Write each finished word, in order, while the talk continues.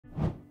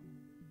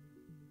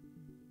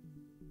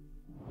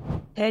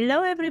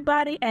Hello,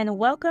 everybody, and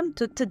welcome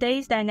to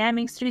today's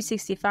Dynamics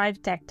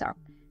 365 Tech Talk.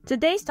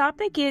 Today's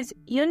topic is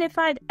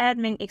Unified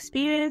Admin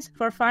Experience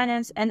for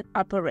Finance and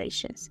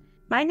Operations.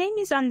 My name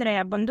is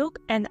Andrea Bonduk,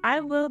 and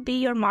I will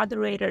be your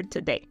moderator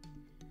today.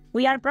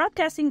 We are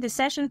broadcasting the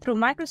session through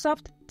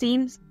Microsoft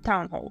Teams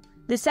Town Hall.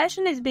 The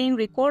session is being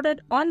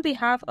recorded on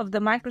behalf of the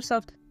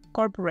Microsoft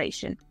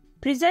Corporation.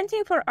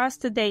 Presenting for us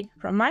today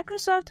from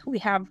Microsoft, we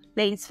have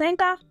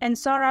Swenka and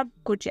Saraubh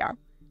Kuchhal.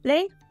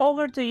 Lane,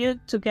 over to you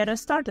to get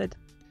us started.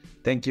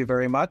 Thank you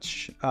very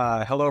much.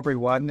 Hello,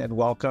 everyone, and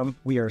welcome.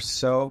 We are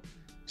so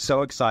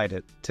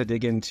excited to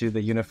dig into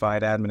the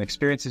unified admin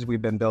experiences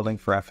we've been building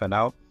for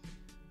F&O.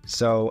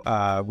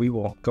 So we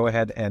will go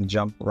ahead and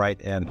jump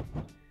right in.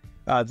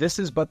 This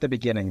is but the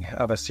beginning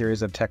of a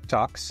series of tech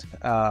talks.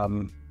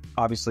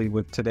 Obviously,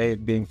 with today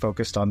being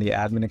focused on the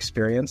admin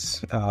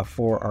experience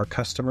for our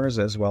customers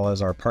as well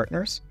as our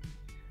partners,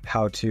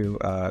 how to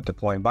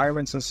deploy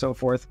environments and so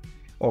forth.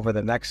 Over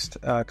the next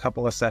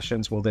couple of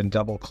sessions, we'll then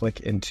double-click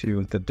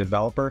into the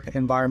developer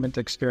environment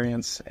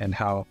experience and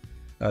how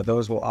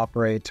those will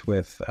operate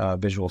with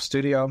Visual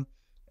Studio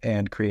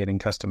and creating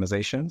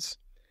customizations.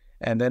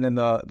 And then in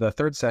the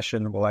third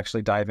session, we'll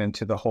actually dive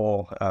into the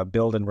whole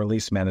build and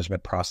release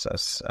management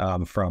process,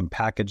 from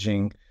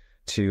packaging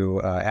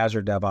to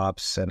Azure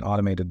DevOps and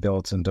automated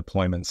builds and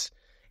deployments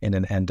in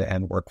an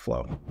end-to-end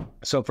workflow.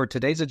 So for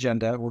today's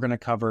agenda, we're going to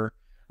cover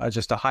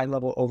just a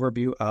high-level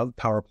overview of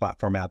Power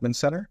Platform Admin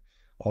Center,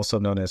 also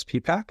known as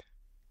PPAC.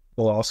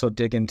 We'll also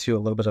dig into a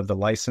little bit of the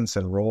license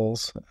and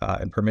roles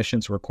and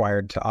permissions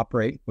required to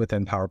operate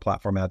within Power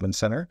Platform Admin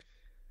Center.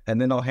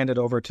 And then I'll hand it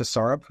over to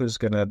Saraubh, who's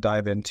going to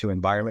dive into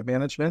environment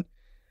management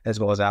as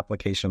well as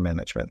application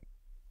management.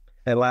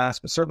 And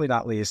last, but certainly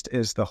not least,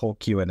 is the whole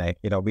Q&A.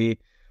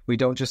 We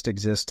don't just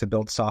exist to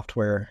build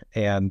software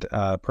and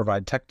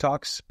provide tech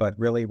talks, but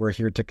really we're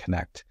here to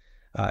connect.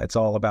 It's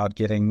all about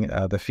getting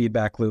the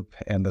feedback loop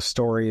and the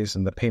stories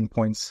and the pain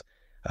points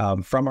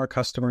from our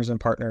customers and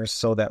partners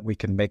so that we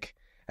can make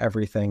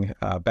everything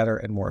better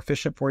and more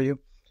efficient for you.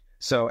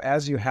 So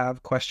as you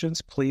have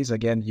questions, please,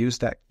 again, use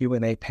that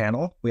Q&A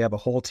panel. We have a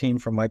whole team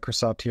from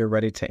Microsoft here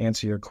ready to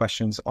answer your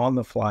questions on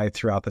the fly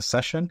throughout the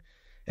session.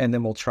 And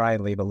then we'll try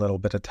and leave a little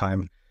bit of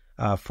time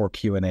for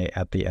Q&A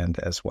at the end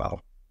as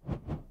well.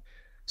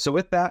 So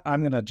with that, I'm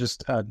going to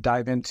just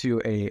dive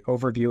into an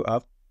overview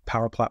of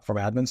Power Platform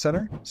Admin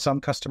Center. Some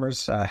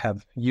customers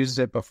have used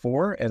it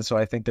before, and so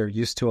I think they're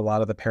used to a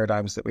lot of the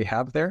paradigms that we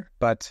have there.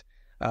 But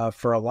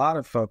for a lot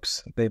of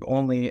folks, they've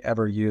only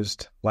ever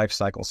used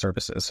Lifecycle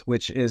Services,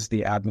 which is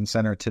the admin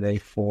center today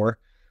for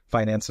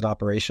finance and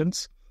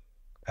operations.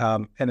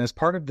 And as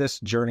part of this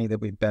journey that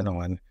we've been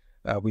on,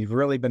 we've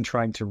really been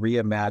trying to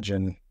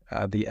reimagine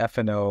the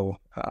F&O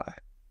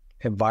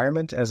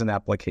environment as an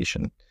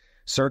application.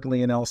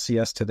 Certainly in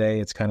LCS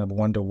today, it's kind of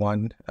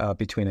one-to-one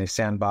between a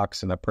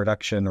sandbox and a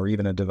production or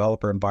even a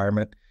developer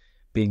environment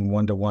being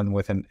one-to-one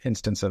with an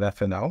instance of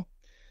F&O.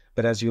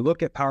 But as you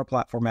look at Power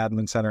Platform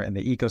Admin Center and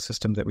the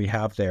ecosystem that we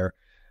have there,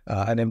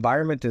 an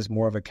environment is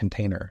more of a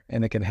container,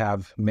 and it can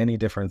have many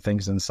different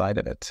things inside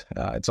of it.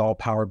 It's all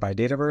powered by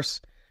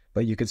Dataverse,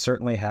 but you could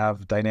certainly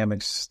have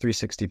Dynamics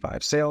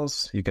 365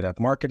 sales. You could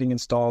have marketing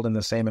installed in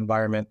the same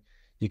environment.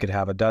 You could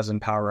have a dozen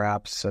Power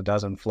Apps, a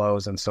dozen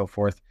flows, and so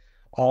forth,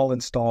 all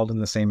installed in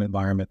the same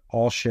environment,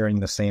 all sharing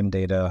the same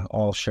data,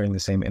 all sharing the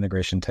same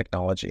integration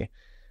technology.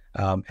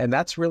 And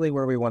that's really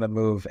where we want to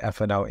move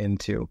F&O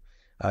into,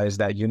 is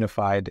that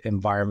unified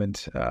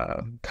environment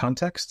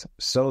context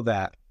so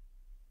that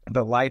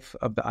the life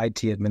of the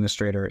IT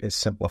administrator is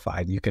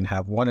simplified. You can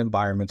have one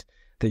environment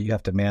that you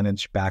have to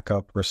manage,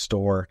 backup,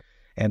 restore,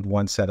 and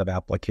one set of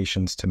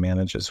applications to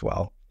manage as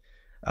well.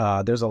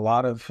 There's a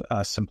lot of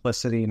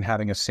simplicity in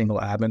having a single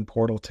admin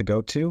portal to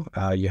go to.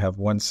 You have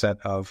one set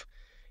of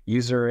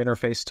user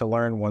interface to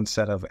learn, one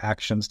set of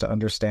actions to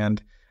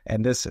understand.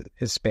 And this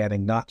is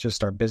spanning not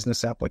just our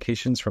business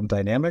applications from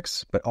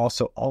Dynamics, but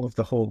also all of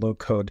the whole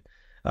low-code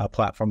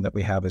platform that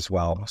we have as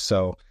well.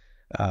 So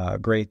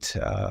great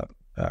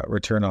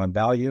return on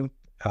value.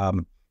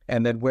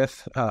 And then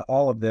with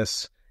all of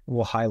this,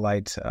 we'll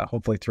highlight,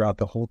 hopefully throughout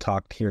the whole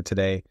talk here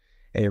today,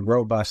 a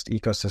robust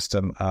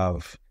ecosystem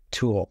of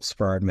tools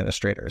for our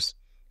administrators.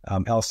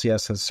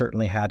 LCS has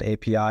certainly had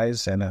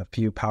APIs and a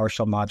few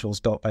PowerShell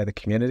modules built by the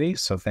community,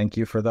 so thank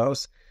you for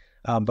those.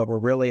 But we're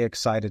really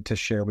excited to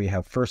share we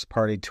have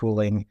first-party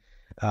tooling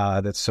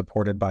that's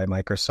supported by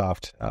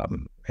Microsoft,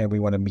 and we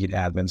want to meet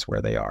admins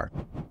where they are.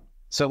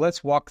 So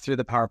let's walk through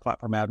the Power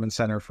Platform Admin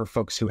Center for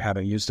folks who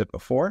haven't used it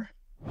before.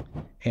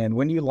 And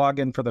when you log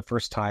in for the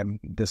first time,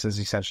 this is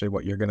essentially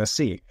what you're going to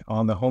see.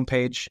 On the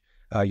homepage,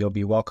 you'll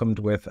be welcomed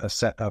with a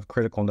set of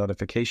critical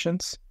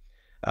notifications.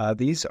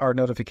 These are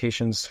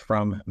notifications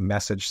from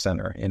Message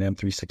Center in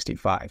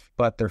M365,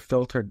 but they're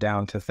filtered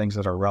down to things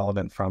that are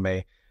relevant from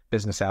a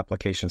business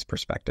applications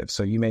perspective.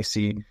 So you may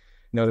see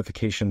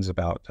notifications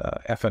about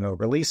F&O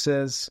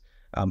releases,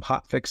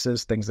 hot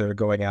fixes, things that are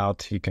going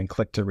out. You can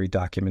click to read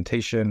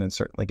documentation and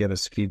certainly give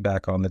us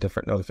feedback on the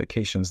different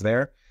notifications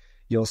there.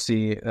 You'll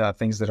see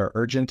things that are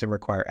urgent and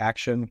require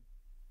action.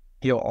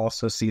 You'll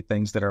also see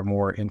things that are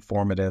more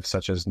informative,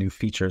 such as new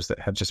features that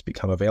have just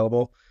become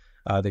available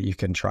that you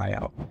can try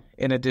out.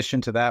 In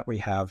addition to that, we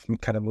have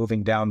kind of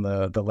moving down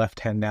the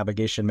left-hand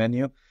navigation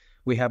menu.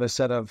 We have a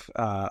set of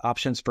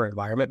options for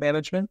environment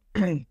management,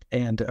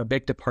 and a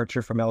big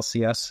departure from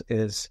LCS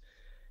is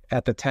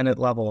at the tenant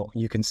level,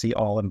 you can see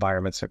all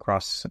environments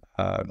across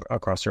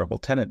your whole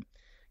tenant.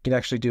 You can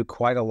actually do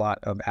quite a lot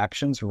of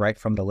actions right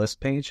from the list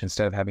page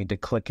instead of having to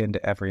click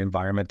into every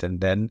environment and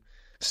then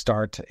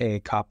start a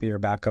copy or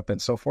backup and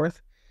so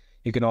forth.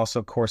 You can also,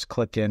 of course,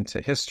 click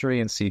into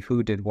history and see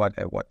who did what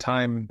at what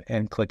time,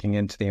 and clicking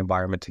into the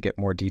environment to get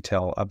more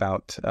detail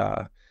about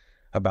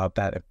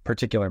that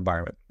particular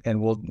environment.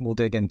 And we'll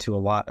dig into a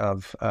lot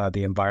of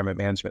the environment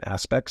management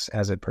aspects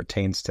as it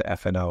pertains to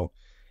F&O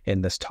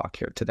in this talk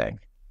here today.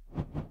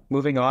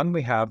 Moving on,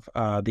 we have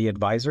the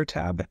Advisor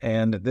tab,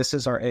 and this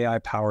is our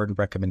AI-powered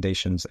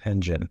recommendations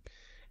engine.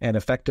 And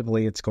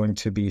effectively, it's going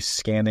to be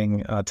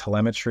scanning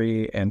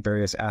telemetry and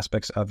various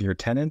aspects of your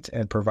tenant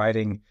and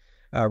providing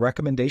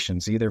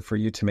recommendations, either for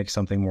you to make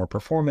something more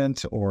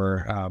performant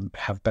or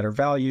have better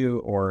value,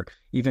 or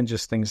even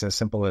just things as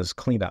simple as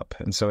cleanup.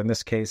 And so in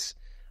this case,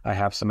 I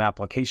have some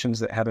applications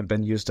that haven't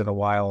been used in a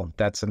while.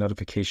 That's a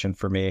notification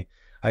for me.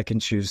 I can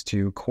choose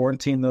to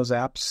quarantine those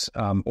apps,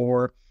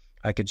 or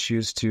I could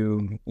choose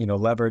to,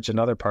 leverage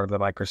another part of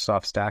the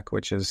Microsoft stack,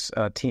 which is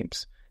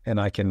Teams. And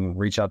I can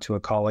reach out to a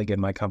colleague in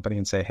my company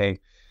and say, hey,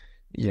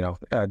 do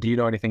you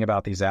know anything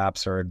about these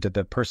apps, or did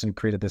the person who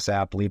created this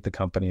app leave the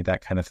company, that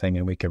kind of thing,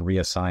 and we can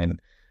reassign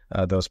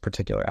those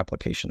particular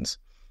applications.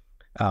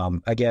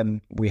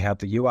 Again, we have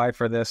the UI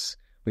for this.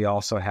 We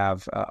also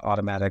have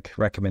automatic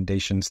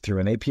recommendations through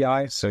an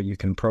API, so you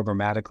can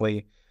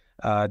programmatically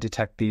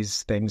detect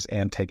these things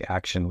and take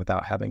action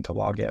without having to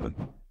log in.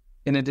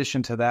 In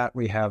addition to that,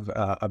 we have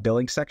a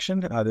billing section.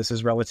 This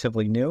is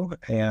relatively new,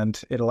 and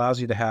it allows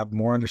you to have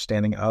more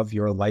understanding of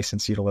your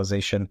license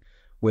utilization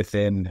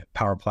within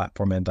Power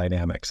Platform and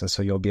Dynamics. And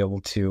so you'll be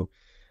able to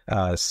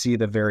see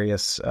the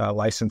various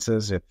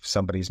licenses. If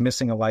somebody's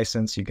missing a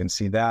license, you can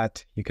see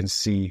that. You can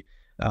see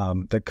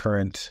the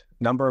current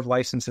number of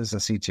licenses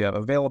and seats you have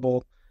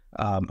available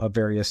of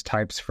various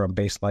types, from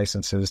base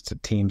licenses to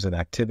teams and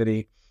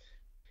activity.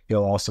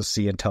 You'll also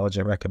see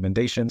intelligent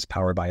recommendations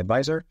powered by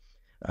Advisor.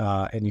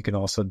 And you can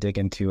also dig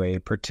into a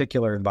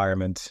particular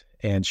environment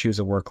and choose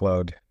a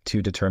workload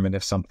to determine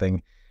if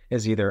something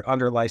is either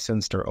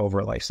under-licensed or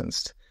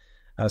over-licensed.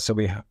 So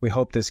we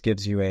hope this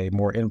gives you a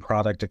more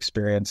in-product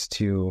experience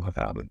to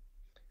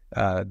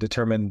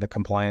determine the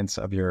compliance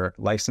of your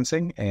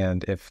licensing,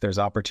 and if there's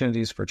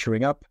opportunities for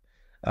truing up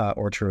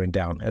or truing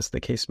down, as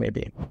the case may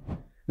be.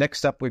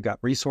 Next up, we've got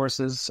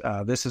resources.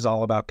 This is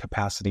all about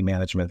capacity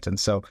management. And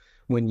so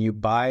when you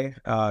buy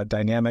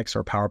Dynamics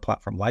or Power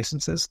Platform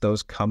licenses,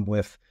 those come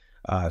with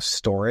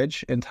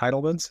storage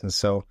entitlements. And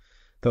so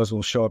those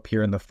will show up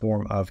here in the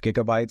form of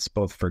gigabytes,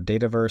 both for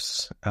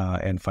Dataverse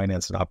and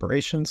finance and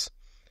operations.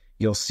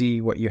 You'll see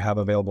what you have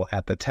available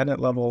at the tenant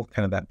level,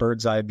 kind of that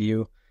bird's eye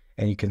view,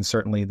 and you can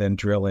certainly then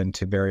drill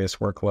into various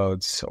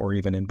workloads or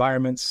even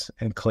environments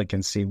and click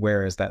and see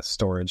where is that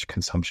storage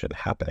consumption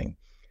happening.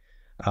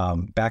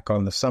 Back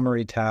on the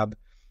summary tab,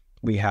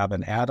 we have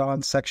an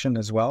add-on section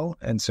as well.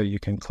 And so you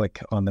can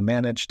click on the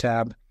Manage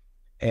tab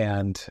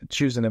and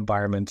choose an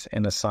environment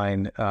and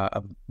assign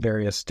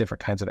various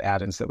different kinds of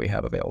add-ins that we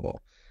have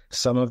available.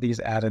 Some of these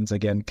add-ins,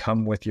 again,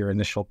 come with your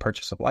initial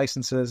purchase of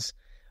licenses.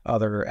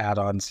 Other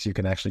add-ons you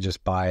can actually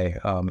just buy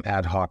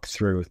ad hoc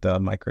through the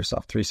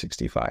Microsoft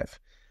 365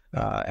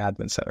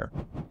 Admin Center.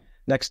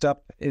 Next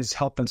up is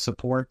help and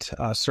support.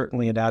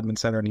 Certainly an Admin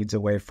Center needs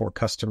a way for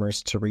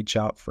customers to reach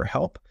out for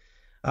help.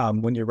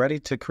 When you're ready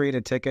to create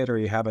a ticket or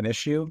you have an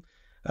issue,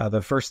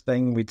 the first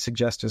thing we'd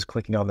suggest is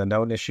clicking on the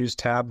Known Issues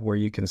tab, where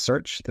you can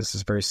search. This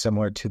is very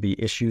similar to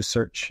the issue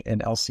search in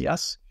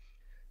LCS.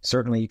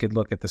 Certainly you could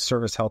look at the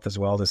service health as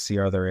well to see,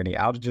 are there any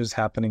outages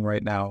happening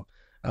right now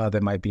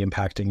that might be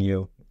impacting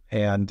you.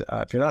 And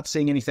if you're not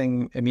seeing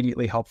anything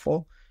immediately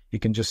helpful, you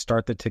can just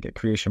start the ticket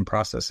creation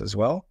process as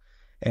well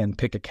and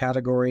pick a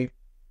category.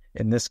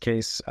 In this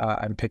case,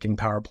 I'm picking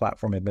Power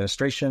Platform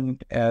Administration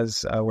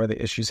as where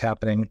the issue's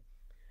happening.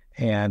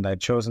 And I've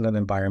chosen an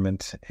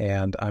environment,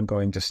 and I'm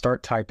going to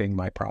start typing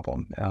my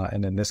problem.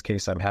 And in this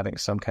case, I'm having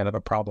some kind of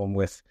a problem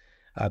with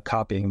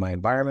copying my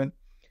environment.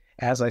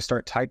 As I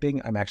start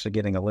typing, I'm actually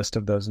getting a list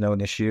of those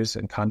known issues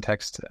and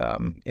context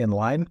in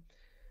line.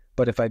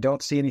 But if I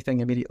don't see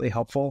anything immediately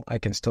helpful, I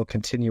can still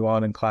continue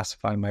on and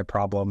classify my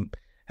problem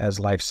as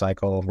life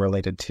cycle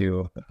related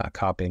to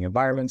copying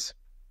environments.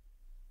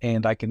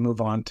 And I can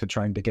move on to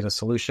trying to get a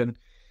solution.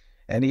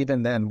 And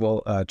even then,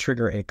 we'll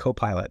trigger a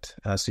copilot.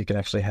 So you can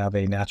actually have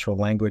a natural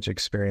language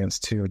experience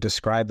to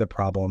describe the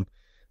problem.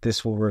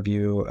 This will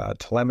review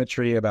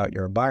telemetry about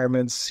your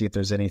environments, see if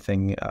there's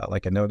anything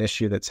like a known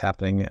issue that's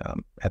happening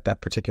at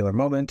that particular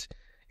moment.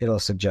 It'll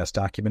suggest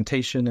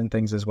documentation and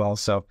things as well.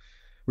 So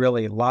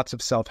really lots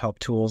of self-help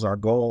tools. Our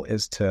goal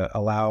is to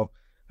allow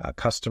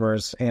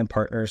customers and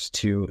partners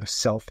to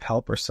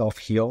self-help or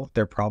self-heal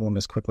their problem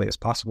as quickly as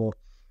possible.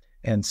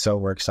 And so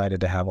we're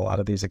excited to have a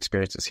lot of these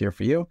experiences here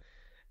for you.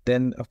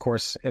 Then, of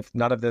course, if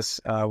none of this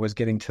was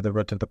getting to the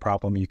root of the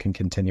problem, you can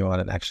continue on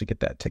and actually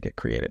get that ticket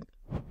created.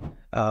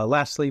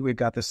 Lastly, we've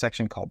got this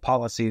section called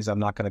policies. I'm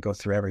not going to go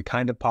through every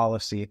kind of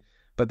policy,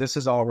 but this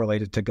is all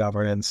related to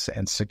governance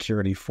and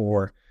security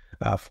for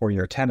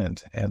your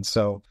tenant. And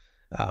so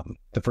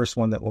the first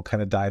one that we'll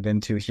kind of dive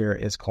into here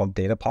is called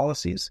data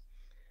policies.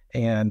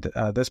 And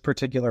this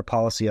particular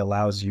policy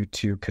allows you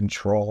to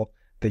control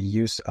the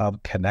use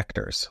of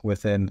connectors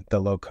within the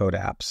low-code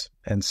apps.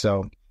 And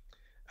so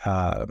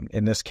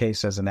in this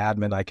case, as an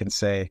admin, I can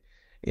say,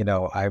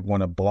 I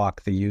want to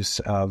block the use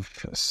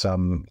of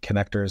some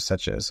connectors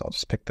such as, I'll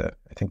just pick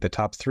the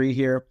top 3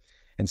 here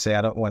and say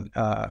I don't want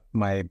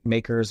my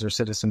makers or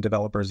citizen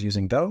developers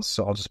using those.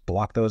 So I'll just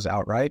block those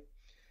outright.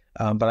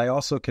 But I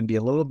also can be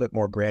a little bit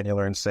more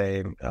granular and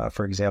say,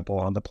 for example,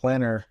 on the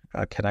planner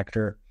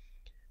connector,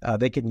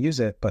 they can use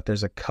it, but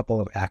there's a couple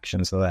of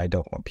actions that I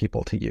don't want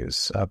people to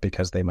use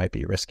because they might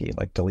be risky,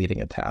 like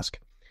deleting a task.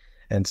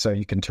 And so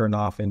you can turn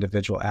off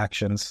individual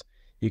actions.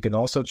 You can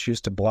also choose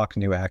to block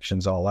new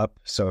actions all up.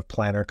 So if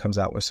Planner comes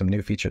out with some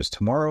new features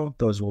tomorrow,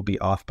 those will be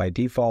off by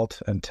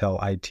default until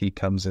IT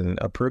comes in and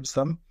approves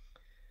them.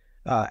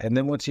 And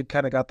then once you've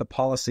kind of got the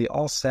policy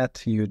all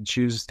set, you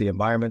choose the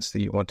environments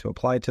that you want to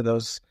apply to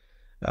this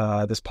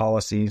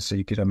policy. So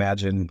you could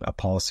imagine a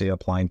policy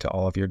applying to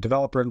all of your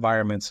developer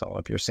environments, all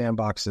of your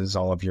sandboxes,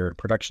 all of your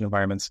production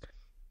environments,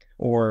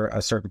 or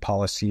a certain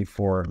policy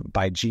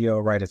by geo,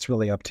 right? It's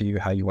really up to you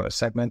how you want to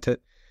segment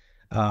it.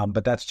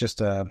 But that's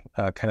just a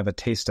kind of a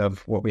taste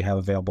of what we have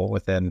available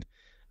within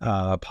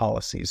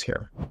policies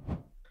here.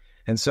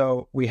 And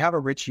so we have a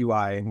rich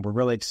UI, and we're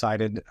really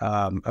excited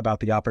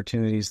about the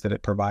opportunities that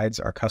it provides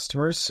our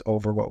customers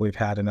over what we've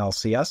had in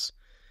LCS.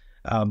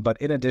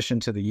 But in addition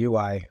to the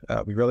UI,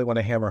 we really want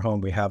to hammer home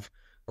we have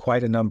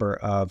quite a number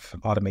of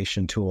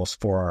automation tools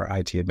for our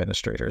IT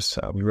administrators.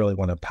 We really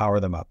want to power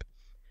them up.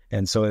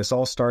 And so this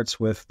all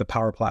starts with the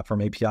Power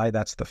Platform API.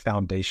 That's the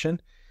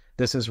foundation.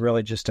 This is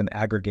really just an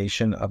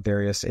aggregation of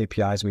various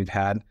APIs we've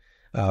had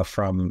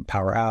from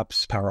Power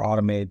Apps, Power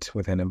Automate,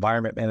 within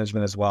environment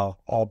management as well,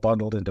 all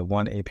bundled into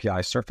one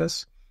API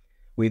surface.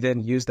 We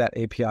then use that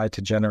API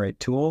to generate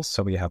tools.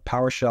 So we have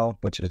PowerShell,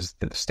 which is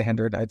the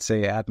standard, I'd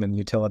say, admin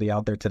utility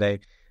out there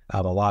today.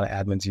 A lot of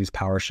admins use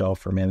PowerShell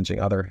for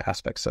managing other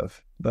aspects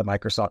of the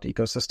Microsoft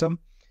ecosystem.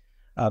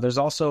 There's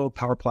also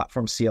Power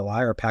Platform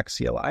CLI or PAC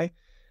CLI.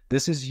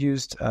 This is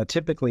used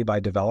typically by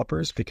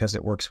developers because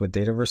it works with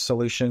Dataverse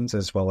solutions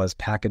as well as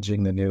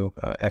packaging the new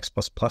X++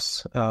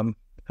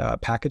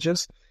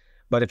 packages.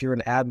 But if you're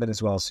an admin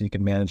as well, so you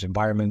can manage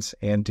environments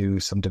and do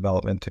some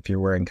development if you're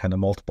wearing kind of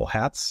multiple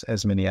hats,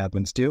 as many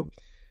admins do,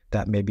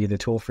 that may be the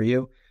tool for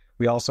you.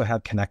 We also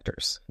have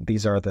connectors.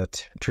 These are the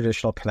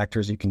traditional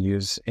connectors you can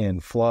use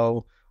in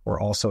Flow or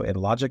also in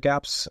Logic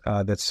Apps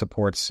that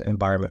supports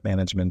environment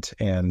management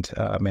and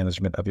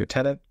management of your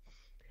tenant.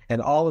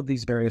 And all of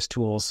these various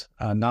tools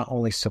not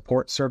only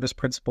support Service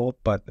Principal,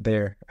 but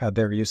their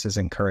use is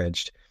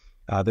encouraged.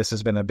 This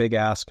has been a big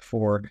ask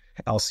for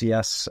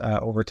LCS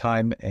over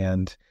time,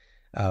 and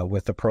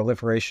with the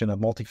proliferation of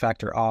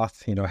multi-factor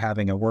auth,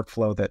 having a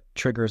workflow that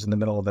triggers in the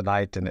middle of the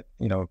night and it,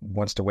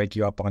 wants to wake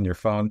you up on your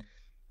phone,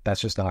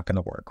 that's just not going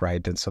to work,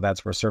 right? And so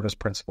that's where Service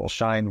Principal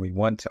shine. We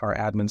want our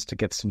admins to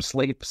get some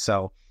sleep,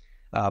 so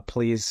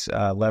please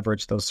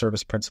leverage those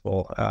Service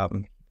Principal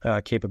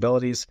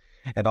capabilities.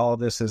 And all of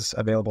this is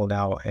available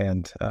now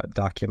and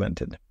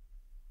documented.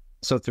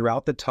 So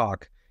throughout the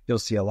talk, you'll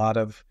see a lot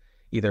of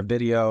either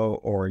video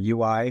or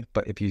UI,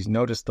 but if you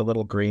notice the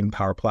little green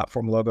Power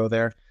Platform logo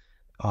there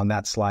on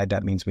that slide,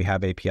 that means we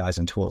have APIs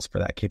and tools for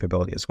that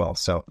capability as well.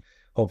 So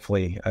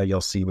hopefully you'll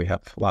see we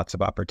have lots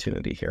of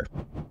opportunity here.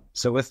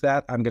 So with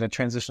that, I'm going to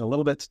transition a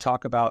little bit to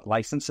talk about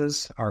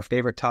licenses, our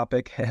favorite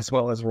topic, as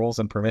well as roles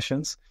and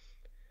permissions.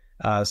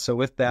 So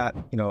with that,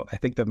 I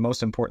think the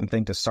most important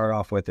thing to start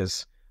off with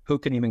is who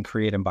can even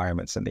create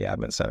environments in the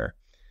Admin Center.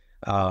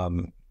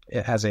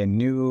 It has a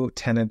new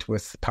tenant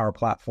with Power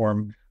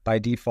Platform. By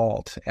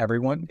default,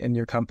 everyone in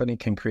your company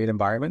can create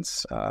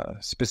environments.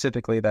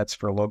 Specifically, that's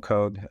for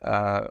low-code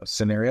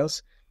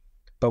scenarios.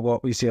 But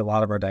what we see a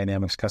lot of our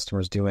Dynamics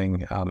customers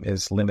doing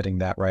is limiting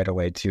that right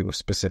away to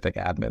specific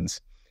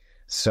admins.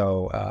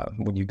 So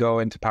when you go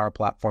into Power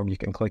Platform, you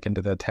can click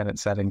into the Tenant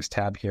Settings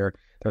tab here.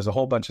 There's a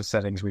whole bunch of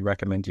settings we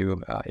recommend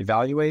you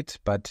evaluate,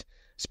 but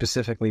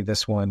specifically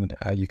this one,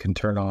 you can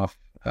turn off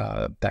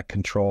that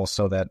control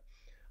so that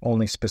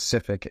only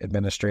specific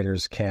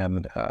administrators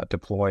can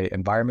deploy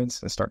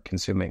environments and start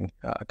consuming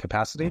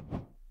capacity.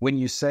 When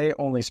you say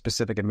only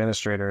specific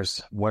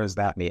administrators, what does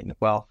that mean?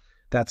 Well,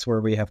 that's where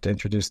we have to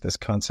introduce this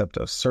concept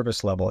of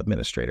service level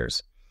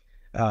administrators.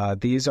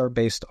 These are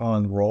based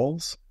on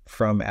roles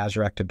from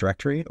Azure Active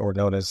Directory, or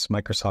known as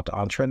Microsoft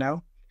Entra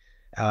now.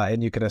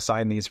 And you can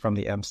assign these from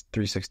the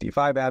M365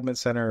 Admin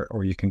Center,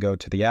 or you can go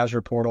to the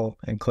Azure portal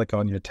and click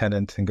on your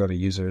tenant and go to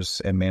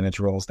users and manage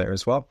roles there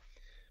as well.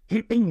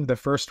 The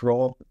first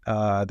role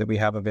that we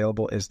have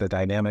available is the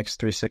Dynamics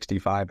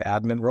 365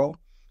 admin role.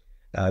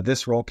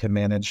 This role can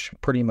manage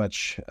pretty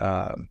much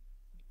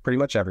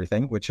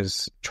everything, which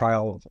is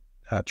trial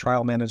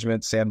trial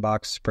management,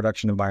 sandbox,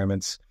 production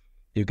environments.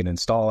 You can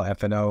install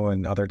F&O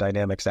and other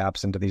Dynamics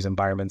apps into these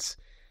environments.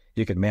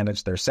 You can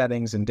manage their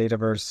settings in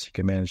Dataverse. You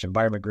can manage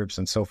environment groups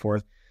and so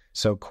forth.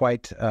 So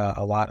quite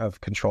a lot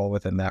of control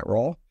within that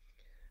role.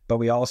 But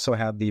we also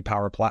have the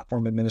Power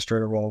Platform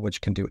Administrator role, which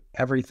can do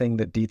everything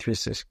that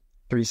D365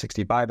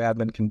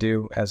 admin can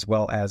do, as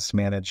well as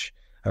manage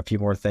a few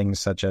more things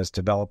such as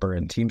developer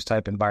and Teams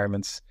type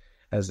environments,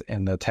 as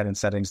in the tenant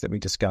settings that we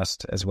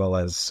discussed, as well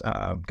as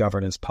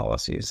governance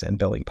policies and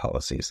billing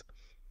policies.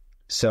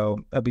 So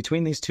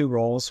between these two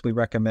roles, we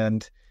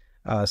recommend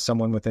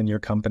someone within your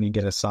company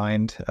get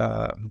assigned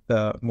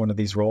one of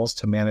these roles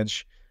to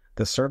manage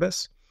the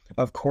service.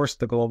 Of course,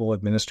 the global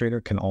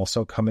administrator can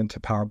also come into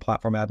Power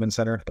Platform Admin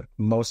Center, but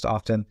most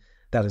often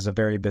that is a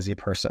very busy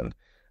person.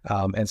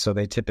 And so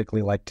they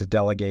typically like to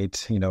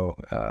delegate,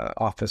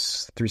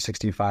 Office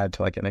 365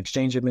 to like an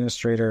Exchange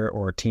administrator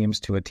or Teams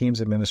to a Teams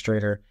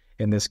administrator.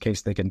 In this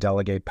case, they can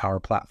delegate Power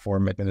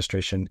Platform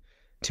administration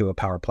to a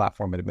Power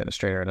Platform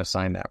administrator and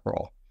assign that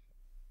role.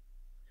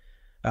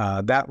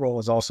 That role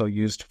is also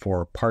used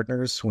for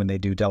partners when they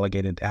do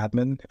delegated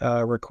admin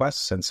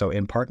requests. And so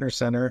in Partner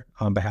Center,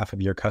 on behalf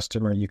of your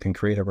customer, you can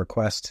create a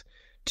request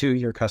to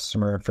your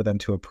customer for them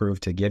to approve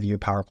to give you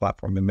Power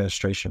Platform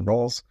administration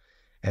roles.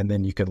 And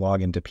then you can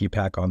log into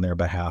PPAC on their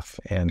behalf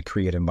and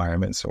create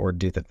environments or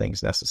do the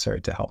things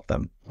necessary to help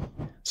them.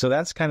 So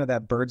that's kind of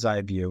that bird's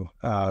eye view.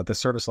 The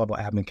service level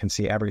admin can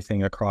see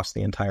everything across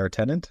the entire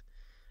tenant.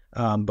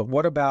 But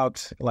what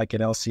about, like in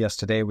LCS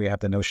today, we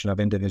have the notion of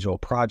individual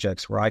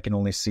projects where I can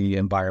only see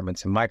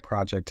environments in my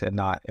project and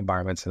not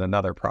environments in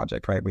another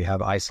project, right? We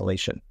have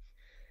isolation.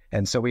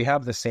 And so we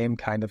have the same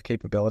kind of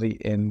capability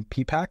in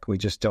PPAC. We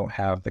just don't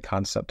have the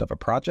concept of a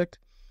project.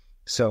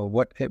 So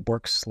what it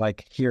works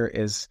like here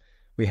is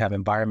we have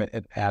environment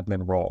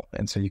admin role.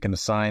 And so you can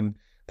assign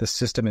the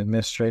system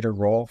administrator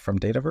role from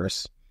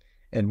Dataverse.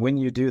 And when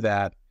you do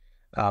that,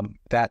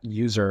 that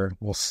user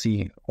will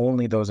see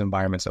only those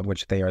environments of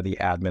which they are the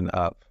admin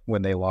of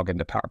when they log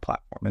into Power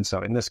Platform. And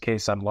so in this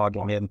case, I'm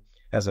logging in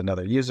as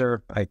another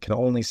user. I can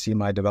only see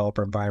my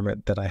developer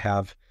environment that I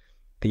have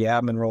the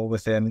admin role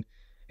within,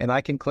 and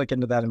I can click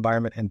into that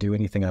environment and do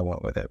anything I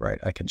want with it, right?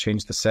 I can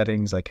change the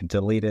settings, I can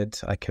delete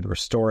it, I can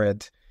restore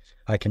it,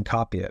 I can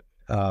copy it.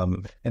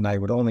 And I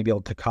would only be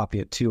able to copy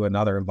it to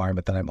another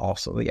environment that I'm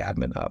also the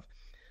admin of.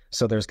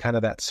 So there's kind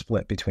of that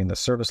split between the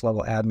service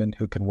level admin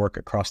who can work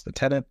across the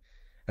tenant,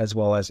 as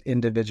well as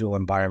individual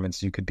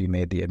environments you could be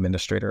made the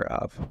administrator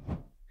of.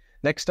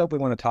 Next up, we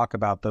want to talk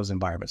about those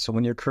environments. So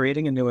when you're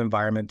creating a new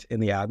environment in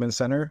the admin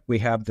center, we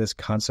have this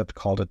concept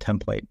called a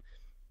template.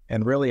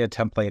 And really a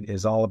template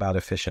is all about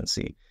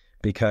efficiency,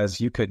 because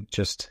you could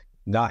just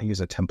not use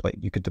a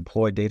template. You could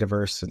deploy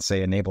Dataverse and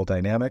say enable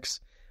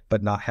Dynamics,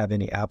 but not have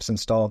any apps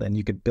installed, and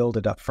you could build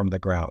it up from the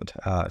ground.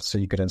 So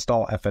you could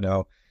install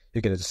F&O,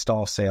 you could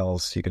install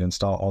sales, you could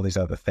install all these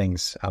other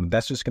things.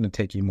 That's just going to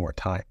take you more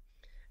time.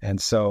 And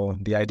so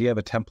the idea of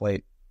a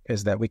template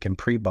is that we can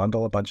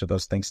pre-bundle a bunch of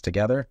those things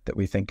together that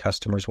we think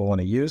customers will want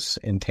to use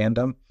in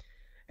tandem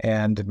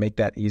and make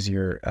that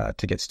easier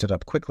to get stood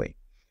up quickly.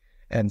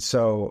 And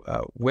so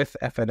with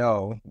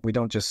F&O, we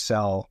don't just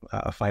sell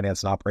a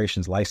finance and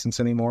operations license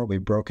anymore.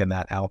 We've broken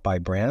that out by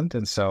brand.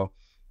 And so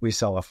we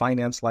sell a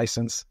finance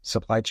license,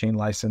 supply chain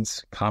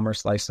license,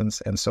 commerce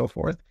license, and so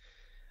forth.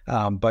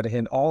 But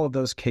in all of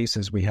those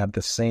cases, we have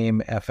the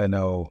same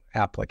F&O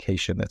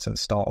application that's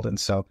installed. And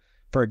so,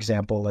 for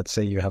example, let's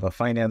say you have a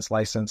finance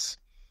license.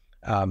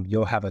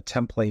 You'll have a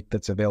template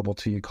that's available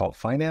to you called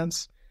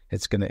Finance.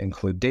 It's going to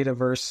include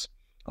Dataverse.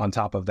 On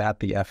top of that,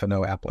 the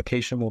F&O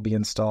application will be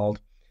installed.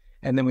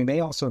 And then we may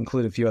also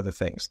include a few other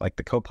things like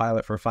the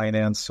Copilot for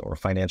Finance or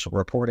financial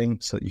reporting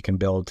so that you can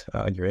build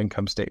your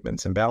income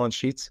statements and balance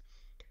sheets.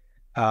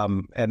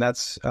 And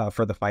that's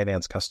for the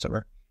finance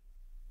customer.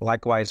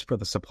 Likewise, for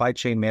the supply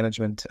chain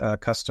management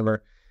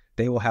customer,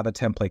 they will have a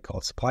template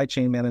called Supply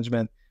Chain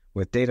Management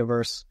with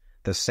Dataverse,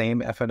 the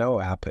same F&O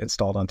app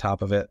installed on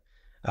top of it.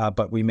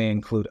 But we may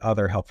include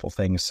other helpful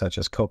things such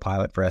as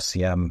Copilot for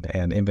SCM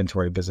and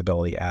inventory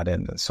visibility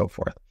add-in and so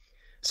forth.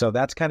 So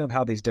that's kind of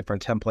how these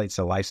different templates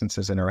and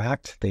licenses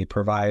interact. They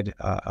provide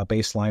a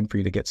baseline for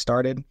you to get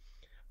started.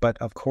 But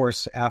of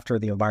course, after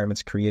the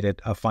environment's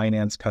created, a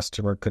finance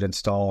customer could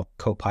install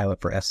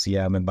Copilot for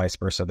SCM and vice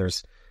versa.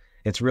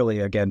 It's really,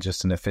 again,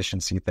 just an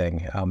efficiency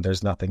thing.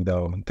 There's nothing,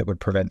 though, that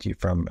would prevent you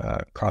from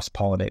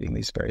cross-pollinating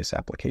these various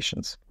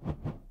applications.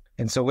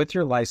 And so with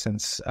your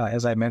license,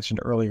 as I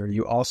mentioned earlier,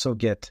 you also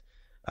get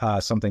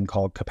something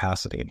called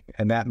capacity,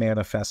 and that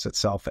manifests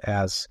itself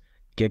as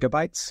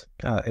gigabytes.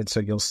 And so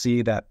you'll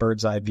see that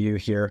bird's eye view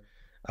here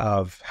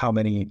of how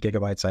many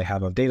gigabytes I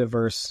have of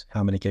Dataverse,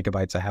 how many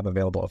gigabytes I have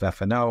available of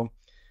F&O,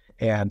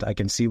 and I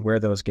can see where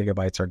those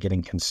gigabytes are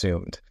getting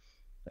consumed.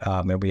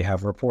 And we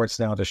have reports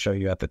now to show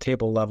you at the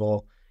table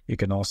level. You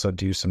can also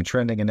do some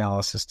trending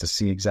analysis to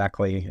see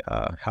exactly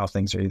how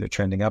things are either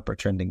trending up or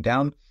trending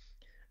down,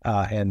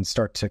 and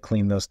start to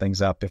clean those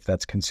things up if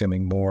that's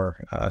consuming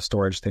more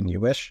storage than you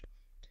wish.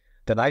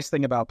 The nice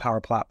thing about Power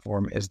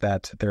Platform is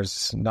that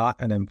there's not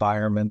an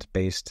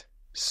environment-based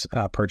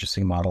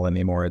purchasing model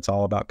anymore. It's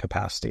all about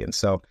capacity. And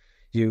so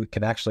you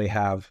can actually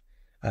have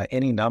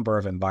any number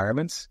of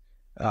environments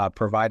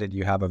provided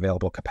you have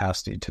available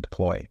capacity to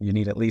deploy. You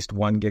need at least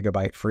 1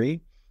 gigabyte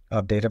free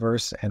of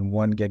Dataverse and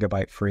 1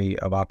 gigabyte free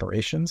of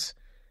operations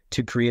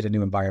to create a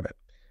new environment.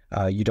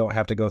 You don't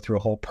have to go through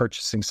a whole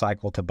purchasing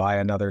cycle to buy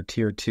another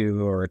tier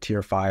 2 or a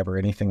tier 5 or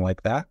anything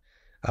like that.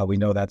 We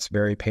know that's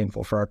very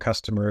painful for our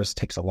customers. It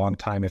takes a long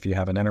time if you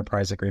have an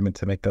enterprise agreement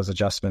to make those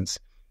adjustments.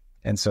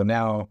 And so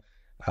now,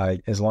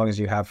 as long as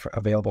you have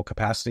available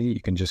capacity,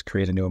 you can just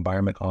create a new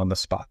environment on the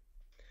spot.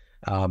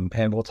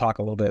 And we'll talk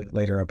a little bit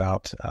later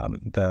about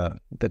the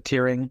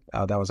tiering.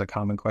 That was a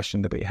common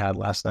question that we had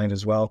last night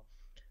as well.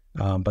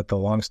 But the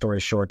long story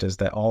short is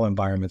that all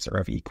environments are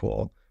of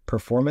equal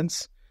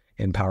performance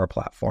in Power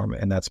Platform,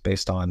 and that's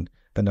based on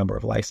the number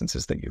of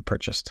licenses that you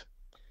purchased.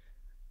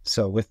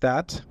 So with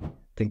that, I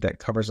think that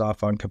covers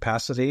off on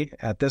capacity.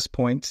 At this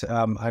point,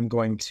 I'm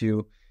going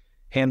to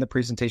hand the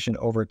presentation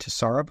over to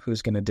Saraubh,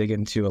 who's going to dig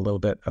into a little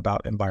bit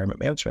about environment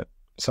management.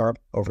 Saraubh,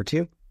 over to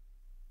you.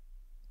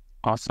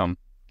 Awesome.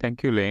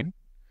 Thank you, Lane.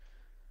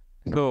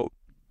 So,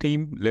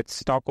 team,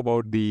 let's talk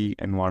about the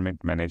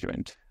environment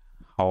management,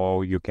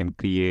 how you can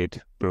create,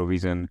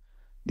 provision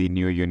the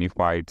new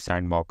unified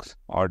sandbox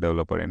or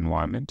developer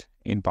environment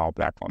in Power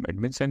Platform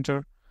Admin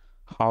Center,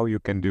 how you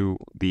can do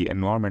the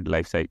environment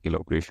lifecycle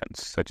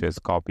operations such as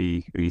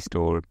copy,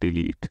 restore,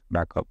 delete,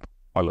 backup,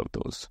 all of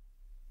those.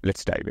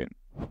 Let's dive in.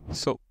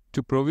 So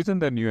to provision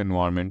the new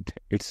environment,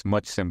 it's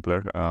much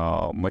simpler,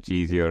 much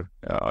easier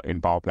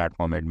in Power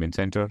Platform Admin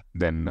Center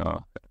than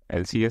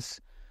LCS.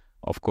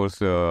 Of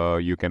course,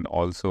 you can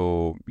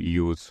also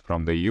use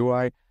from the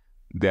UI.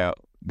 There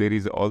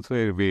is also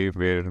a way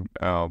where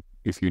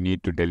if you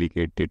need to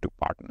delegate it to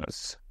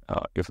partners,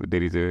 if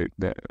there is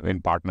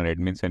in Partner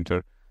Admin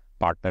Center,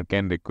 partner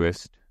can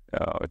request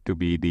to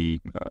be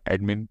the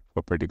admin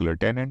for particular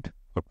tenant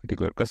or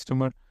particular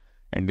customer,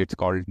 and it's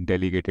called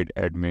Delegated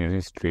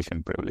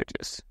Administration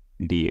Privileges,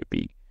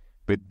 DAP.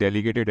 With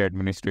Delegated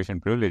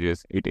Administration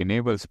Privileges, it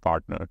enables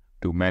partner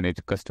to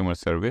manage customer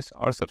service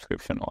or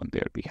subscription on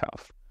their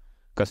behalf.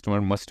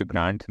 Customer must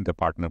grant the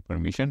partner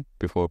permission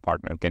before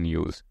partner can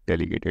use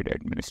Delegated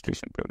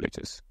Administration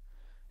Privileges.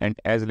 And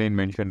as Lane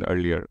mentioned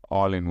earlier,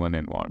 all in one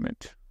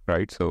environment,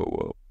 right?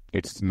 So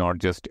it's not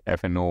just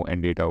FNO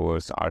and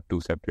Dataverse are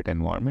two separate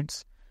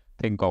environments.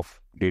 Think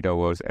of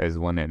Dataverse as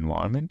one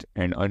environment,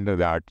 and under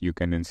that, you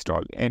can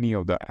install any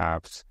of the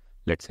apps,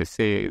 let's say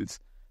sales,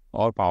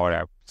 or Power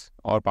Apps,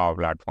 or Power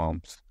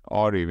Platforms,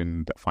 or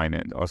even the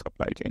finance or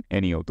supply chain,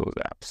 any of those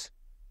apps.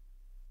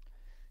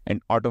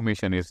 And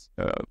automation is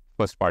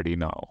first party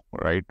now,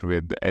 right?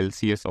 With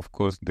LCS, of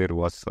course, there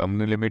was some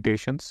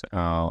limitations.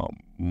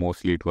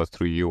 Mostly it was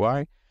through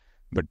UI.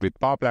 But with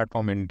Power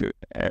Platform and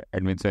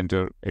Admin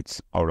Center,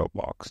 it's out of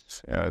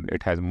box.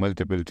 It has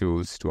multiple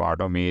tools to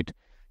automate.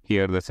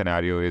 Here, the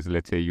scenario is,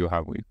 let's say you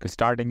have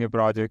starting a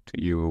project,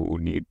 you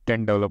need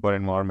 10 developer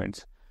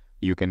environments.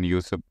 You can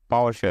use a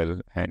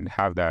PowerShell and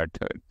have that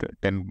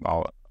 10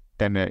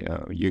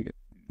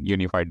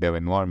 unified dev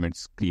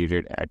environments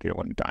created at your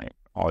one time,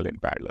 all in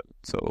parallel.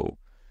 So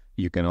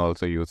you can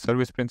also use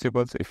service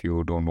principals if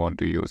you don't want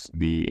to use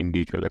the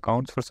individual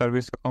accounts for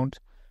service accounts.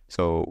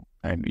 So,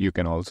 and you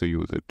can also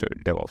use it to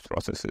DevOps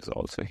processes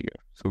also here.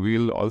 So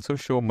we'll also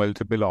show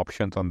multiple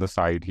options on the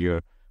side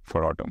here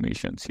for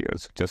automations here.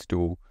 So just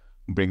to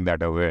bring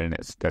that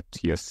awareness that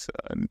yes,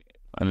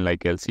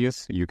 unlike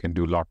LCS, you can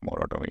do a lot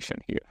more automation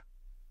here.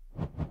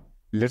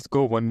 Let's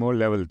go one more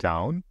level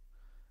down.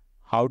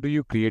 How do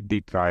you create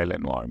the trial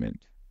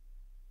environment?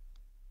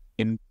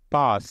 In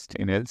past,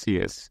 in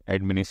LCS,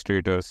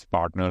 administrators,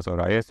 partners, or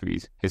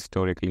ISVs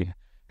historically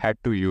had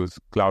to use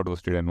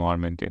cloud-hosted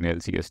environment in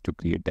LCS to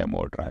create demo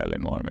or trial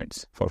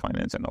environments for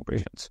finance and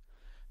operations.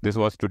 This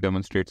was to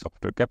demonstrate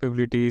software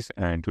capabilities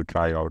and to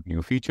try out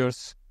new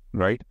features,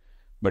 right?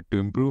 But to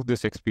improve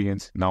this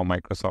experience, now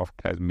Microsoft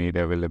has made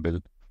available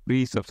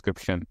free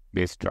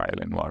subscription-based trial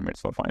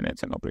environments for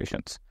finance and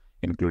operations,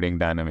 including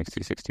Dynamics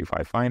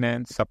 365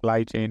 Finance,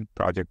 Supply Chain,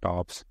 Project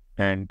Ops,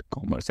 and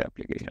Commerce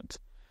applications.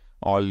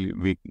 All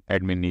we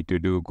admin need to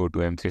do, go to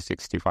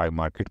M365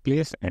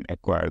 Marketplace and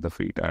acquire the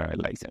free trial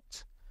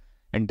license.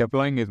 And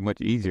deploying is much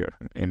easier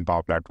in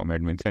Power Platform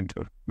Admin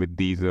Center. With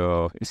these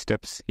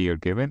steps here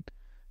given,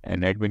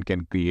 an admin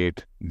can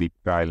create the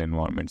trial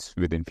environments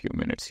within few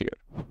minutes here.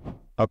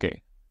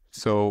 Okay,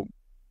 so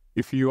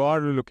if you are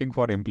looking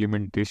for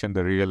implementation,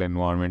 the real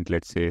environment,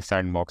 let's say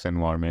sandbox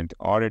environment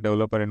or a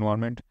developer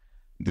environment,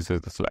 this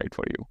is the slide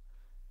for you.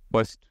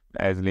 First,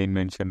 as Lane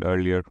mentioned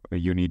earlier,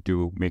 you need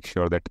to make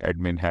sure that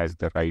admin has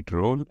the right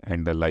role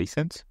and the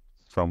license.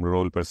 From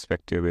role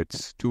perspective,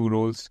 it's two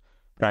roles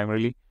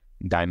primarily: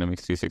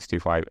 Dynamics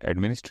 365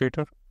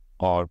 administrator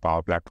or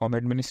Power Platform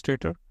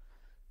administrator.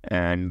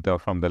 And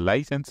from the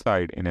license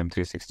side in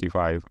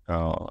M365,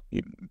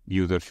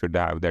 user should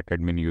have, that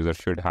admin user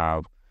should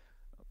have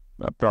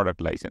a product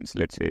license,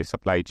 let's say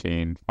supply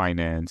chain,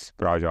 finance,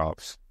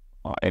 projects,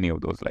 any of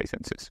those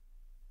licenses.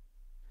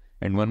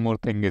 And one more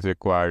thing is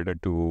required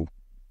to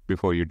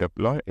before you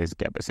deploy is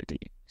capacity.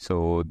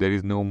 So there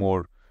is no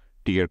more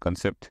tier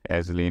concept,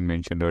 as Lane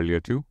mentioned earlier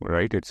too,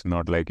 right? It's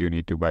not like you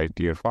need to buy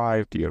tier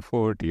 5, tier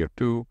 4, tier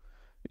 2.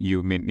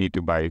 You may need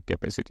to buy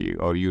capacity,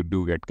 or you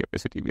do get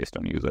capacity based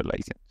on user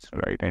license,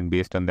 right? And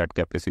based on that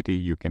capacity,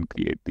 you can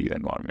create these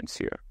environments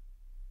here.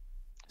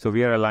 So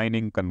we are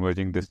aligning,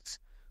 converging this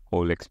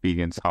whole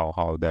experience,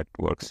 how that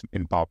works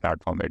in Power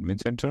Platform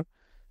Admin Center,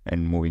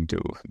 and moving to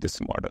this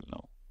model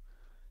now.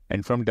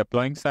 And from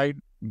deploying side,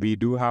 we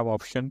do have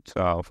options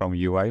from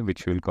UI,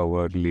 which we'll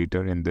cover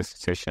later in this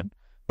session.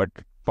 But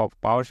for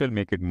PowerShell,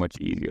 make it much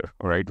easier,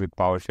 right? With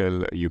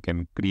PowerShell, you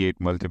can create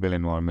multiple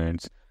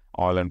environments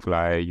all on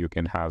fly. You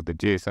can have the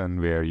JSON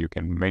where you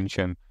can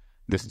mention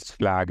this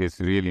flag is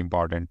really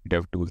important,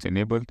 DevTools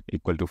enabled,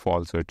 equal to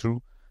false or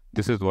true.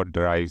 This is what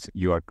drives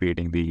you are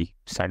creating the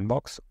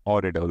sandbox or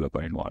a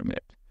developer environment.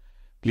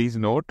 Please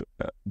note,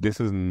 this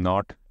is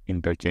not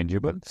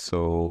interchangeable.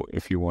 So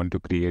if you want to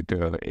create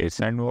a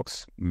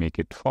sandbox, make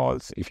it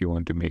false. If you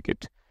want to make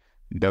it,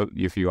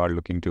 if you are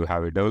looking to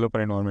have a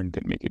developer environment,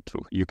 then make it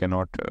true. You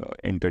cannot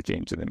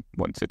interchange them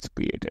once it's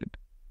created.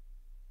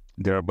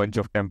 There are a bunch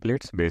of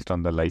templates based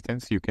on the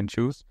license you can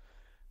choose.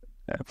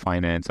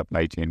 Finance,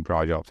 supply chain,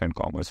 projects, and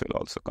commerce will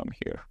also come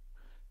here.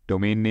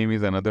 Domain name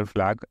is another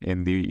flag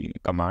in the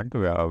command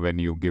when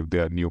you give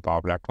the new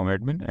Power Platform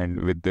admin,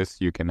 and with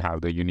this you can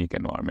have the unique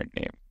environment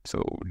name.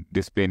 So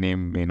display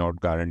name may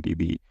not guarantee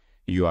the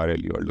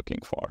URL you are looking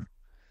for.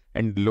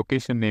 And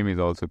location name is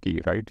also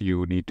key, right?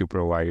 You need to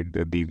provide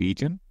the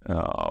region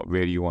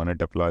where you want to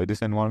deploy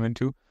this environment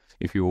to.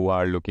 If you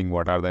are looking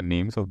what are the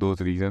names of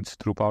those regions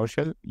through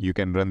PowerShell, you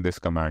can run this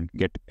command,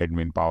 get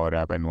admin power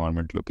app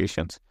environment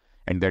locations,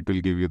 and that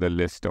will give you the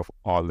list of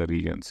all the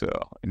regions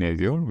in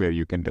Azure where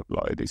you can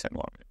deploy this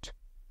environment.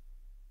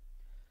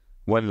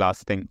 One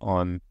last thing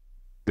on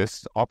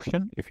this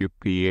option, if you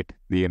create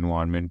the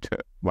environment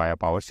via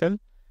PowerShell,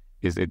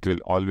 is it will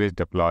always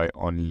deploy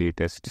on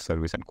latest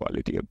service and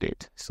quality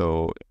update.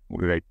 So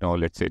right now,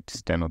 let's say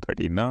it's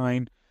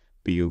 10.39,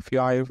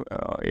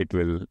 PU5, it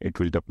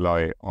will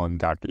deploy on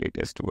that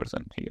latest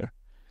version here.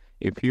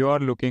 If you are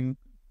looking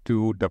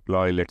to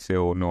deploy, let's say,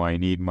 oh no, I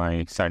need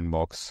my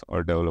sandbox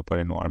or developer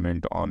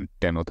environment on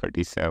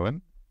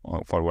 10.37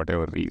 for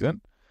whatever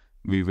reason,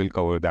 we will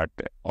cover that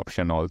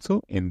option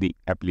also in the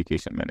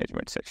application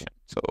management section.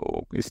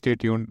 So stay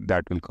tuned,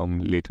 that will come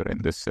later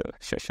in this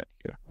session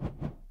here.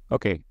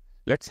 Okay,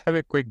 let's have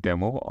a quick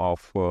demo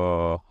of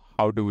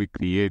how do we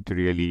create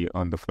really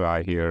on the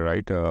fly here,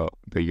 right? The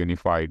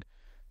unified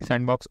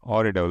sandbox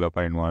or a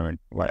developer environment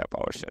via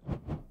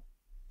PowerShell.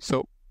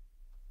 So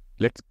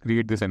let's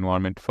create this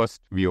environment.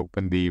 First, we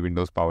open the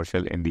Windows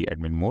PowerShell in the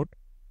admin mode.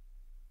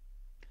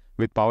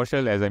 With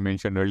PowerShell, as I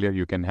mentioned earlier,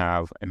 you can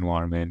have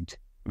environment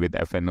with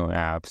FNO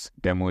apps,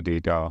 demo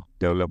data,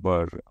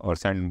 developer or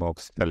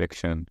sandbox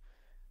selection,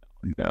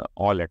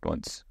 all at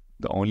once.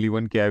 The only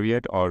one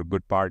caveat or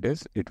good part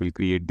is it will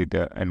create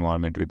the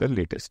environment with the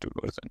latest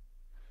version.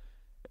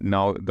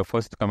 Now, the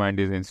first command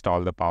is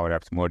install the Power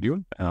Apps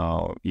module.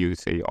 You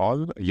say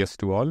all, yes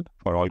to all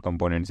for all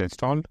components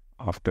installed.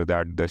 After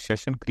that, the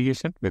session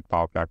creation with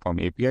Power Platform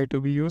API to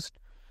be used.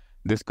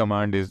 This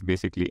command is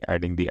basically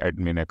adding the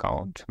admin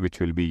account, which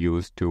will be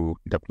used to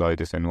deploy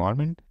this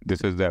environment.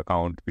 This is the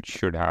account which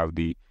should have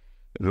the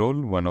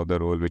role, one of the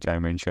role which I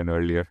mentioned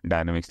earlier,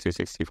 Dynamics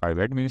 365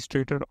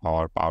 administrator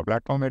or Power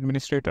Platform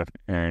administrator,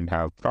 and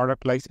have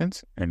product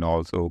license and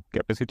also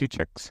capacity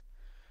checks.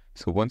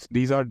 So once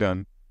these are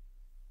done,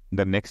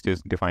 the next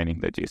is defining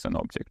the JSON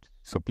object.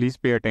 So please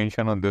pay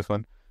attention on this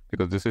one,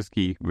 because this is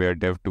key, where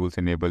DevTools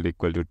enabled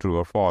equal to true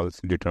or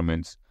false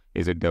determines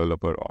is it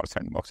developer or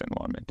sandbox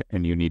environment,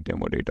 and you need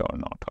demo data or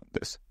not on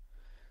this.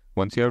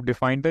 Once you have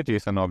defined the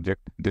JSON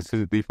object, this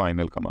is the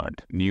final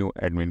command, new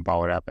admin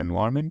power app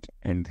environment,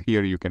 and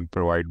here you can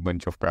provide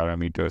bunch of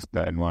parameters,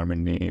 the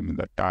environment name,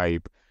 the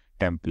type,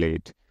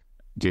 template,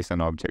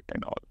 JSON object,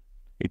 and all.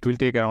 It will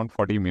take around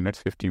 40 minutes,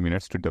 50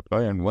 minutes to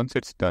deploy, and once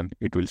it's done,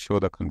 it will show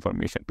the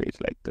confirmation page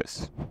like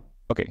this.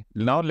 Okay,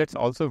 now let's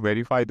also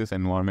verify this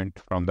environment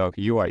from the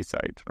UI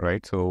side,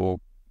 right?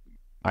 So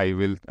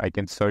I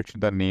can search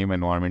the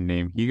environment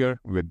name here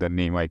with the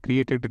name I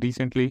created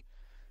recently,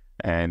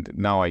 and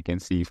now I can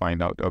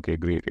find out, okay,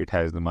 great, it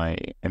has my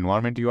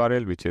environment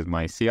URL, which is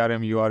my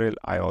CRM URL.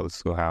 I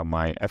also have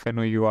my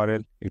FNO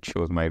URL. It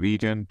shows my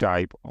region,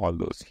 type, all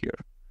those here.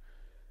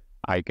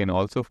 I can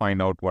also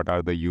find out what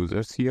are the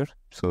users here.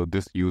 So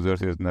this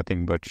users is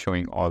nothing but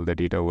showing all the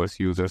Dataverse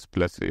users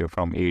plus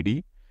from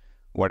AD.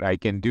 What I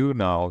can do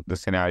now, the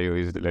scenario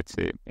is, let's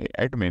say, an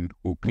admin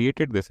who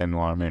created this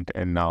environment,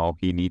 and now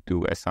he need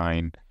to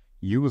assign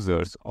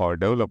users or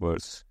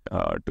developers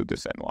to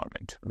this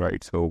environment,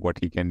 right? So what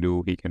he can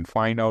do, he can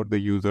find out the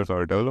users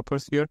or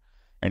developers here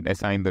and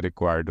assign the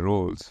required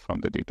roles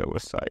from the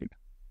Dataverse side.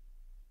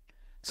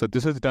 So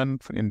this is done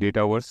in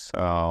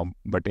Dataverse,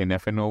 but in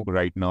FNO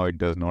right now, it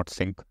does not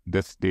sync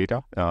this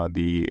data,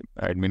 the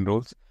admin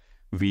roles.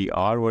 We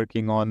are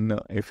working on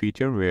a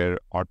feature where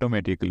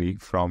automatically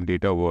from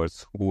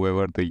Dataverse,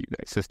 whoever the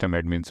system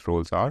admin's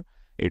roles are,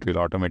 it will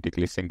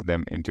automatically sync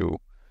them into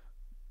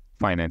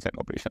finance and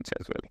operations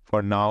as well.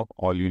 For now,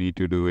 all you need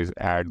to do is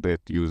add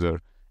that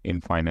user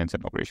in finance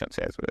and operations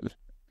as well.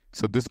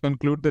 So this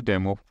concludes the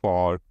demo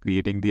for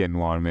creating the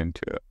environment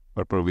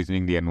or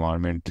provisioning the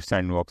environment to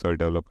sandbox or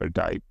developer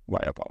type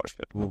via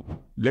PowerShell.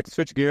 Let's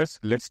switch gears.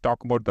 Let's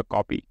talk about the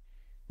copy,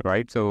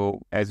 right?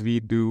 So as we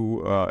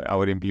do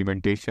our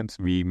implementations,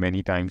 we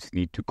many times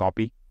need to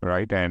copy,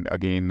 right? And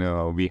again,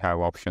 we have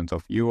options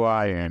of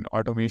UI and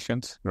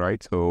automations,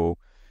 right? So,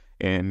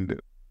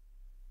 and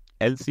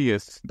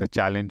LCS, the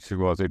challenge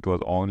was it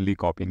was only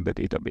copying the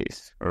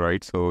database,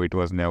 right? So it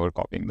was never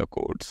copying the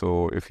code.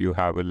 So if you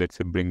have, let's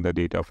say, bring the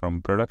data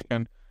from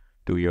production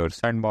to your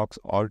sandbox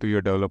or to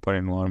your developer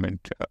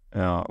environment,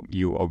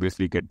 you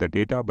obviously get the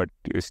data, but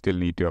you still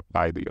need to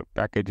apply your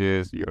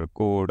packages, your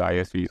code,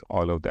 ISVs,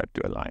 all of that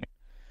to align.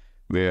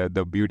 Where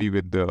the beauty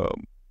with the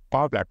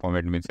Power Platform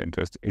Admin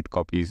Center, it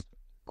copies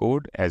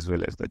code as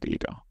well as the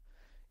data.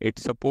 It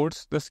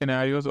supports the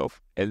scenarios of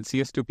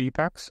LCS to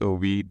PPAC. So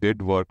we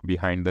did work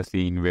behind the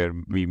scene where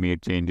we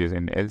made changes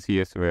in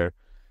LCS where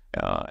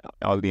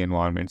all the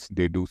environments,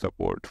 they do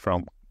support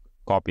from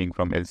copying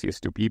from LCS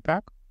to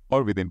PPAC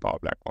or within Power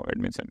Platform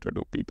Admin Center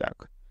to PPAC.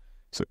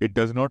 So it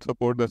does not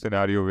support the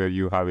scenario where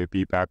you have a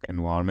PPAC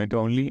environment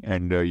only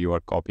and you are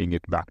copying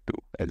it back to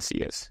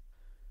LCS.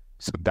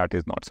 So that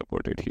is not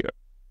supported here.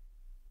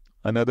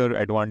 Another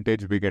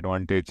advantage, big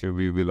advantage,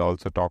 we will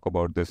also talk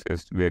about this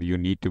is where you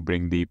need to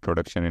bring the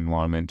production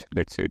environment,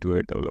 let's say, to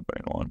a developer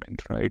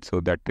environment, right? So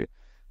that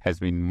has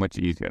been much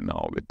easier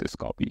now with this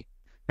copy.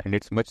 And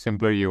it's much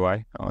simpler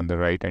UI on the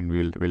right, and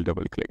we'll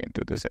double click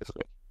into this as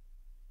well.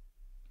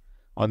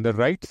 On the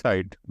right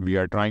side, we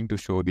are trying to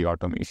show the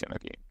automation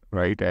again,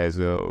 right?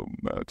 So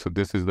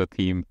this is the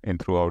theme,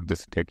 and throughout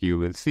this deck you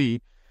will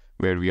see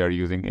where we are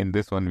using, in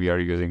this one, we are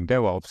using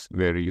DevOps,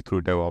 where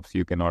through DevOps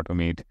you can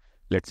automate.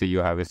 Let's say you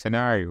have a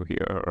scenario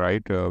here,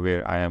 right,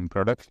 where I am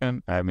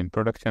in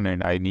production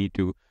and I need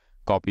to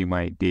copy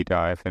my data,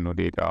 FNO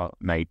data,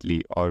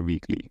 nightly or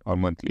weekly or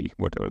monthly,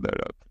 whatever the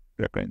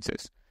reference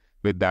is.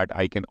 With that,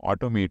 I can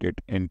automate it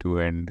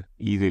end-to-end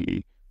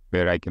easily,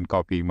 where I can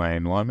copy my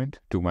environment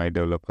to my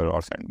developer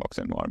or sandbox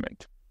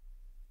environment.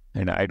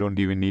 And I don't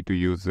even need to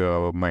use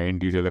my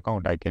individual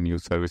account. I can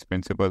use Service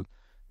Principal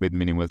with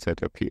minimal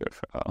setup here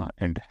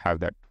and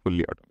have that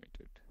fully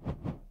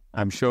automated.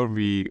 I'm sure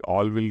we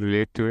all will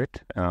relate to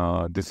it.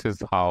 This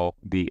is how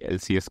the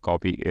LCS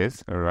copy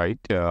is, right?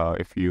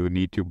 If you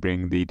need to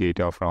bring the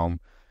data from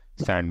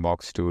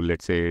sandbox to,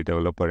 let's say, a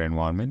developer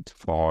environment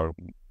for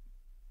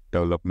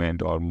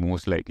development or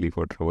most likely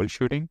for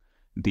troubleshooting,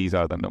 these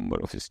are the number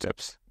of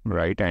steps,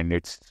 right? And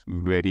it's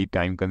very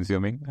time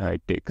consuming.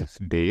 It takes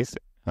days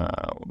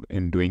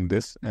in doing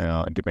this,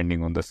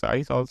 depending on the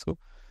size also.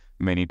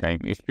 Many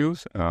time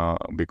issues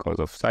because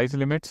of size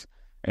limits,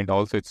 and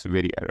also it's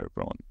very error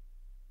prone.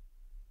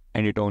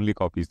 And it only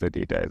copies the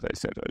data, as I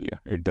said earlier.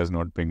 It does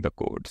not bring the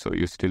code. So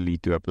you still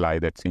need to apply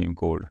that same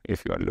code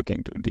if you are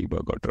looking to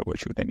debug or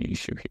troubleshoot any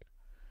issue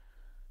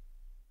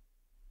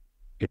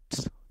here.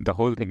 The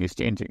whole thing is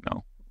changing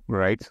now,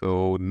 right?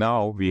 So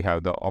now we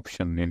have the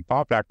option in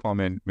Power Platform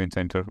Admin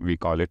Center. We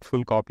call it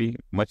full copy,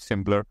 much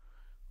simpler,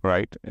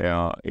 right?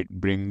 It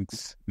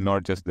brings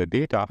not just the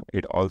data,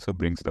 it also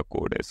brings the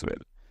code as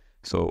well.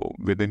 So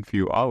within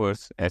few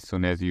hours, as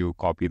soon as you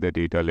copy the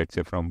data, let's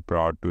say from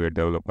prod to a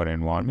developer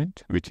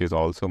environment, which is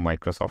also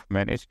Microsoft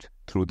managed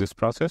through this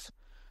process.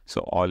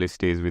 So all it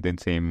stays within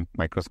same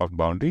Microsoft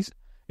boundaries.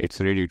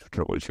 It's ready to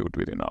troubleshoot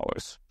within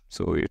hours.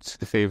 So it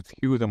saves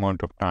huge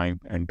amount of time,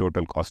 and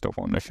total cost of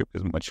ownership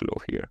is much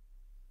low here.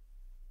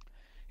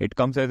 It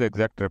comes as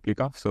exact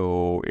replica.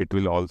 So it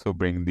will also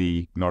bring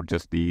not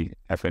just the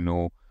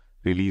FNO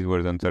release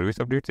version service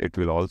updates, it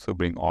will also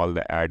bring all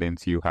the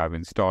add-ins you have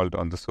installed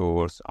on the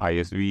source,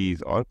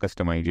 ISVs or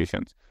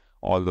customizations.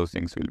 All those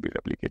things will be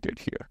replicated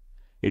here.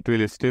 It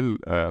will still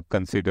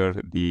consider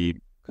the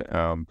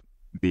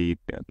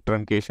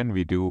truncation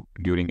we do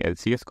during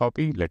LCS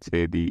copy, let's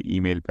say the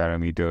email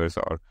parameters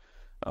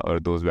or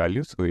those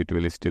values. So it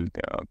will still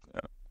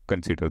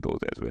consider those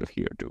as well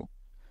here too.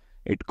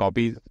 It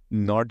copies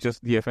not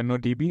just the FNO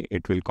DB,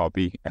 it will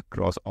copy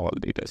across all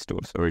data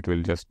stores. So it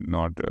will just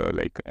not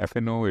like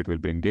FNO, it will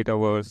bring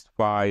Dataverse,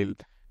 file,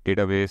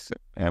 database,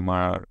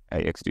 MR,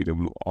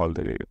 IXDW, all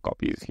the data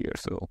copies here.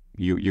 So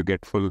you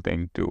get full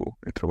thing to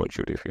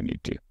troubleshoot if you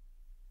need to.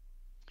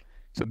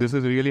 So this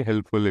is really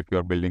helpful if you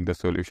are building the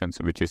solutions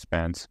which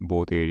spans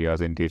both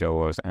areas in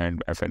Dataverse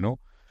and FNO.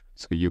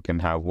 So you can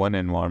have one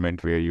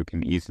environment where you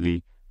can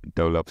easily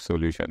develop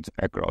solutions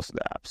across the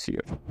apps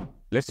here.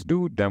 Let's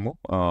do demo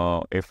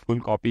a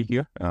full copy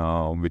here,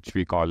 which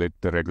we call it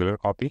the regular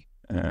copy,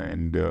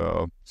 and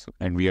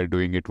we are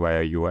doing it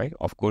via UI.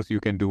 Of course, you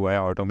can do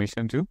via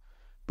automation too,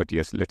 but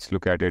yes, let's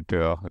look at it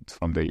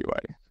from the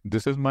UI.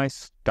 This is my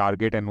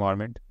target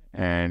environment,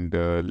 and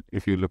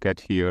if you look at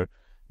here,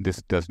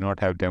 this does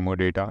not have demo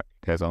data.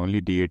 It has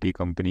only DAT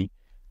company,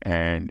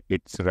 and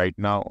it's right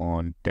now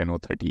on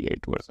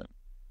 10.038 version.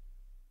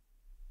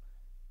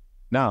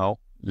 Now,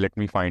 let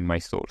me find my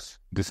source.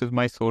 This is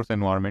my source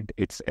environment.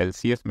 It's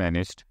LCS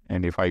managed.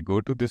 And if I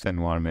go to this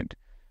environment,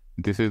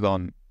 This is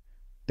on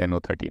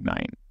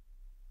 10.039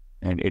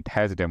 and it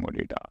has demo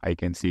data. I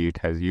can see it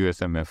has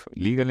USMF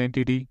legal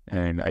entity,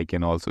 and I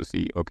can also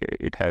see, okay,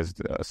 it has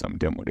some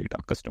demo data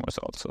customers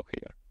also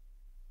here.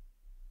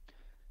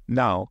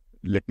 Now,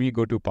 let me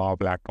go to Power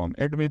Platform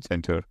Admin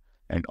Center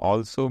and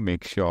also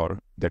make sure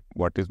that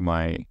what is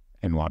my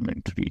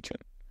environment region.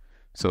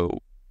 So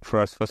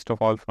first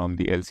of all, from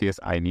the LCS,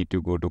 I need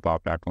to go to Power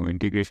Platform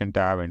Integration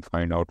tab and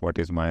find out what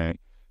is my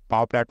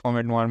Power Platform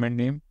environment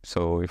name.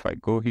 So if I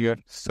go here,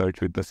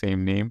 search with the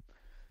same name,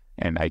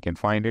 and I can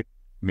find it.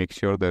 Make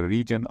sure the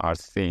region are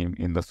same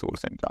in the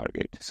source and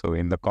target. So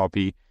in the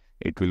copy,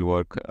 it will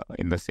work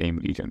in the same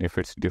region. If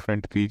it's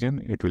different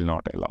region, it will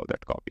not allow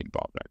that copy in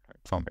Power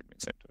Platform Admin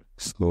Center.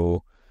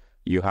 So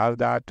you have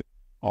that.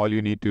 All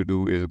you need to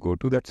do is go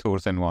to that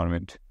source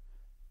environment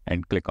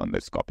and click on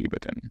this copy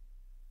button.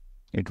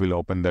 It will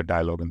open the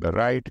dialog on the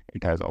right.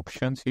 It has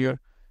options here,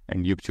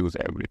 and you choose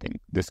everything.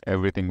 This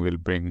everything will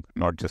bring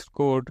not just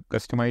code,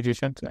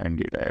 customizations, and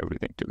data,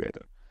 everything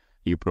together.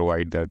 You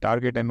provide the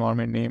target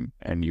environment name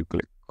and you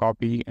click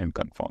copy and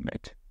confirm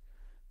it.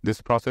 This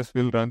process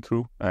will run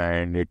through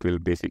and it will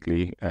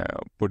basically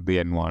put the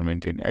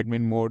environment in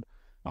admin mode.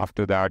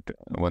 After that,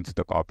 once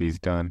the copy is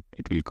done,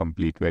 it will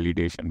complete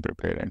validation,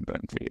 prepare, and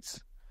run phase.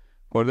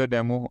 For the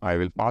demo, I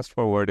will fast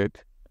forward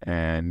it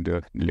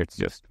and let's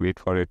just wait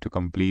for it to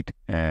complete,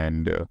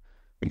 and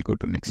we'll go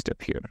to next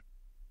step here.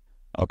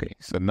 Okay,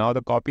 so now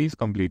the copy is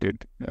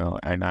completed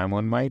and I'm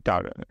on my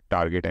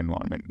target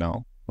environment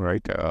now,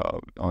 right,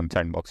 on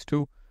Sandbox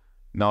 2.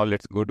 Now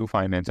let's go to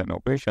Finance and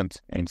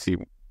Operations and see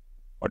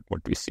what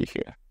we see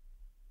here.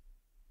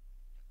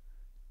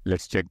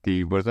 Let's check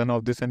the version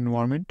of this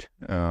environment.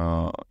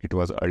 It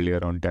was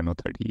earlier on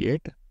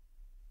 10.038.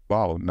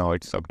 Wow, now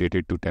it's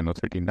updated to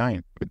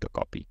 10.039 with the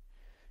copy.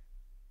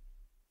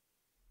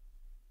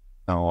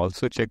 Now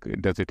also check,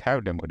 does it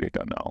have demo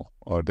data now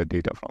or the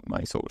data from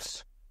my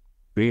source?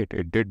 Great,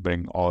 it did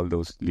bring all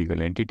those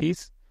legal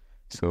entities.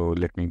 So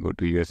let me go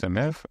to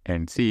USMF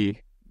and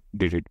see,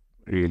 did it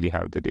really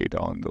have the data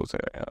on those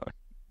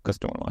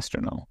customer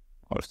master now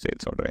or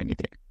sales order,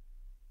 anything.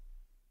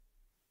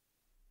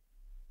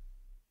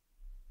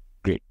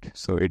 Great,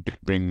 so it did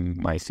bring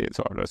my sales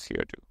orders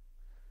here too.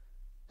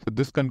 So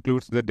this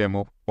concludes the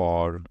demo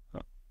for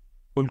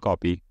full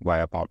copy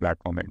via Power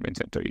Platform Admin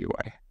Center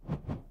UI.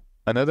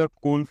 Another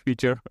cool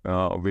feature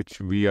which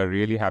we are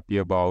really happy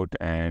about,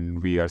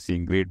 and we are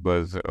seeing great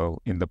buzz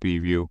in the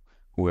preview,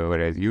 whoever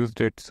has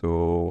used it,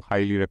 so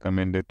highly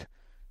recommend it.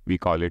 We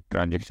call it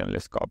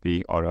transactionless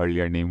copy, or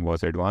earlier name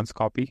was advanced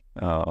copy.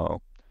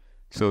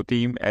 So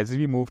team, as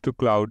we move to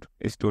cloud,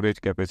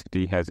 storage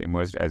capacity has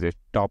emerged as a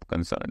top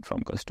concern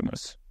from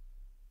customers.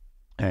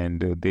 And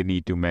they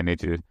need to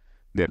manage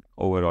their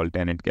overall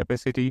tenant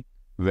capacity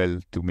well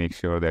to make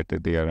sure that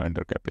they are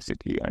under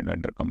capacity and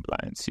under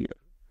compliance here.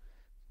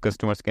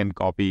 Customers can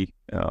copy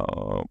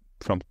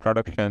from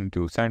production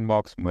to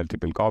Sandbox,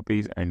 multiple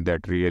copies, and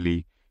that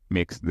really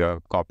makes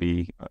the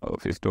copy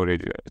of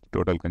storage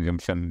total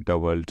consumption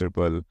double,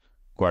 triple,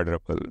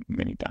 quadruple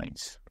many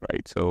times,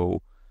 right?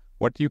 So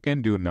what you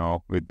can do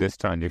now with this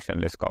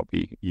transactionless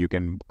copy, you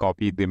can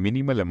copy the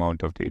minimal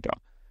amount of data,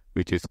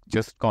 which is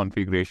just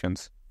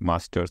configurations,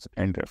 masters,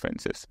 and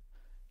references.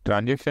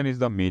 Transaction is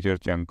the major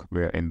chunk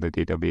where in the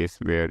database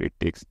where it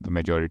takes the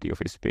majority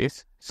of its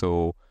space.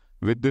 So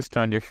with this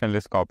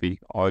transactionless copy,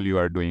 all you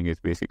are doing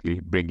is basically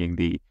bringing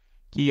the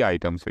key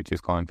items, which is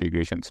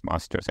configurations,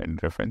 masters, and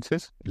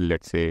references.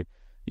 Let's say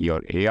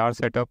your AR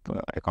setup,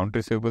 account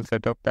receivable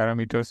setup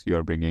parameters,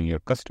 you're bringing your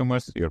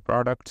customers, your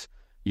products,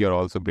 you're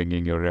also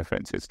bringing your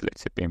references,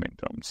 let's say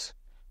payment terms,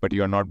 but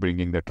you're not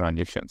bringing the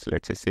transactions,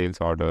 let's say sales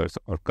orders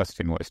or cust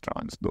invoice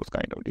trans, those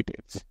kind of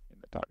details in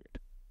the target.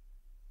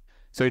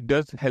 So it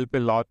does help a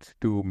lot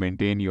to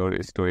maintain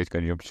your storage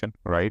consumption,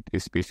 right?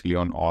 Especially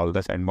on all the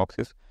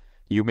sandboxes.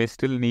 You may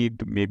still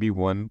need maybe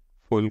one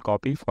full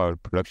copy for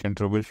production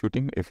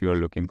troubleshooting if you are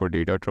looking for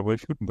data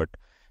troubleshoot, but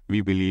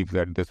we believe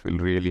that this will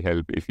really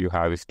help if you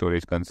have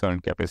storage concern,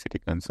 capacity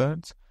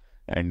concerns,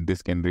 and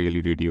this can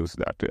really reduce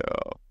that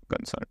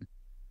concern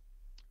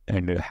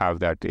and have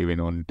that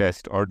even on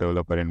test or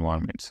developer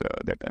environments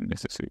that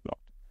unnecessary block.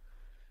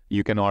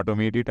 You can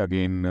automate it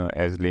again,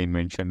 as Lane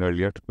mentioned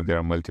earlier. There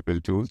are multiple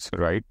tools,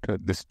 right?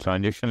 This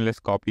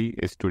transactionless copy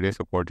is today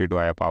supported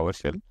via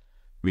PowerShell.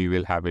 We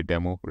will have a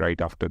demo right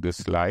after this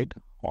slide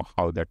of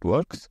how that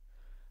works.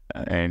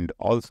 And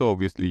also,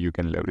 obviously, you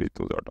can leverage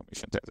those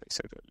automations, as I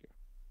said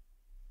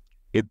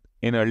earlier.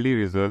 In early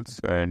results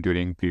and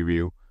during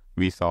preview,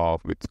 we saw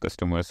with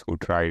customers who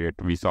tried it,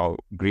 we saw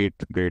great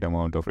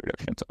amount of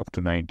reductions, up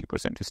to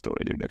 90%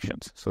 storage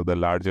reductions. So the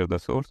larger the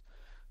source,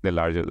 the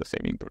larger the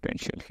saving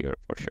potential here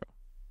for sure.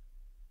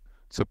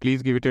 So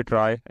please give it a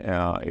try.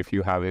 If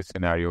you have a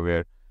scenario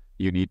where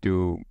you need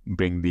to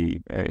bring the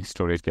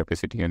storage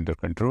capacity under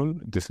control,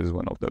 this is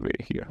one of the way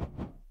here.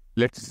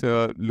 Let's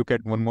look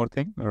at one more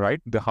thing, right?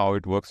 How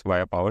it works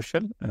via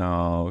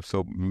PowerShell.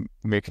 So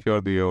make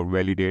sure that you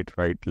validate,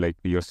 right? Like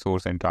your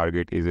source and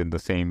target is in the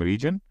same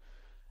region.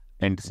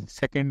 And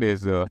second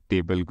is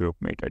table group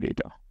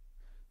metadata.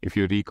 If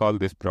you recall,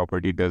 this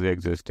property does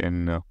exist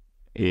in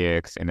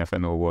AX and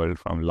FNO world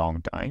from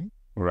long time,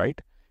 right?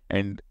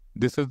 And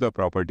this is the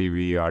property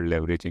we are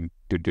leveraging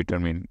to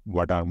determine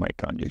what are my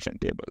transaction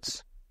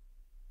tables.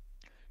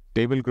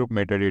 Table group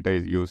metadata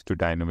is used to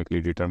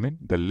dynamically determine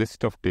the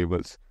list of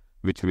tables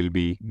which will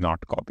be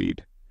not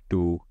copied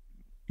to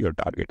your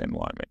target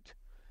environment.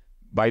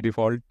 By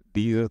default,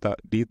 these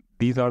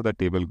are the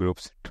table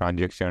groups: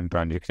 transaction,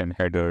 transaction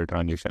header,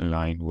 transaction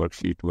line,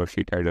 worksheet,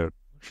 worksheet header,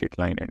 worksheet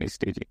line, and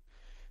staging.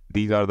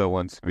 These are the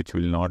ones which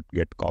will not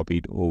get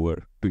copied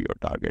over to your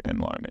target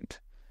environment.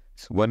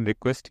 So one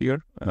request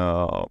here,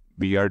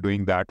 we are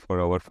doing that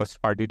for our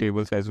first party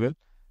tables as well.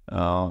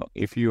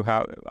 If you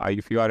are an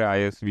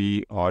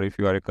ISV or if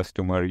you are a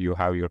customer, you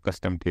have your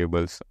custom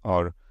tables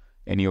or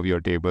any of your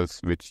tables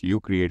which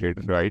you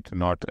created, right?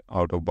 Not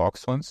out of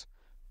box ones.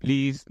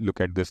 Please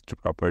look at this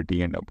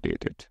property and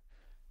update it.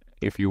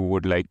 If you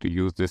would like to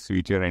use this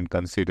feature and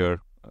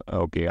consider,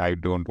 okay, I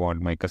don't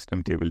want my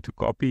custom table to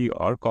copy,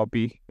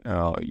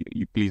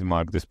 you please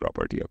mark this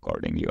property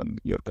accordingly on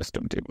your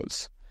custom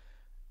tables.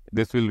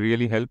 This will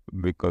really help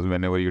because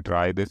whenever you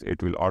try this,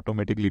 it will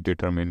automatically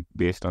determine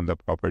based on the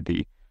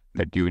property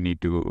that you need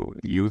to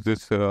use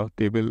this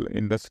table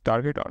in this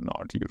target or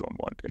not. You don't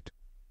want it.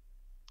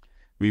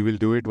 We will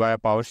do it via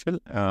PowerShell.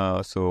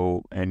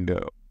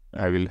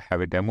 I will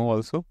have a demo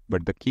also,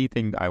 but the key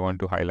thing I want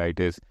to highlight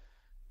is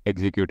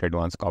execute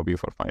advanced copy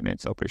for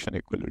finance operation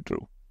equal to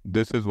true.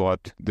 This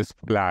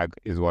flag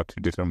is what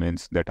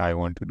determines that I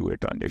want to do a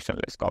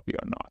transactionless copy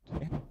or not.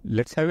 Okay.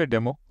 Let's have a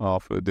demo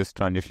of this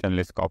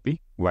transactionless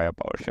copy via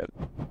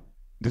PowerShell.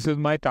 This is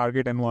my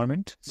target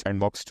environment,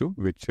 Sandbox 2,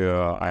 which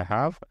I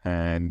have.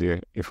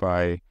 And if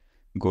I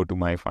go to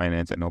my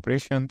finance and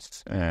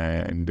operations,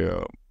 and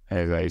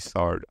as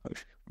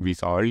we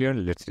saw earlier,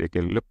 let's take a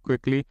look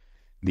quickly.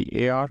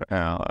 The AR,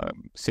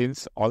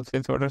 since all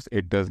sales orders,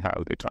 it does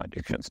have the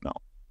transactions now.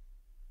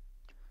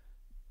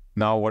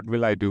 Now, what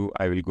will I do?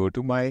 I will go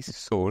to my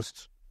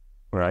source,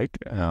 right,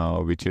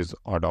 which is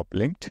ODOP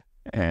linked,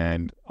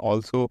 and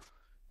also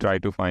try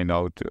to find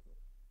out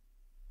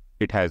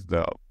it has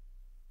the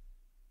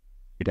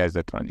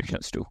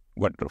transactions too.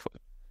 Wonderful.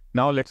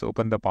 Now let's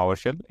open the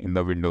PowerShell in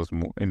the in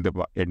the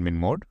admin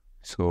mode.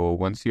 So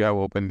once you have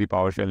opened the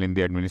PowerShell in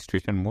the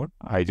administration mode,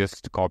 I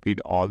just copied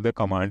all the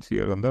commands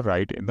here on the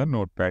right in the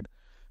notepad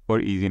for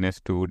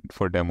easiness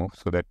for demo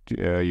so that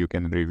you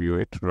can review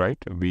it, right?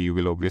 We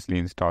will obviously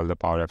install the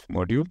Power Apps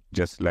module,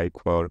 just like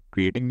for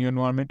creating new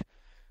environment.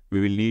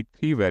 We will need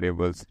 3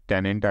 variables: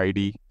 tenant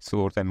ID,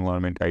 source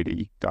environment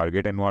ID,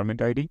 target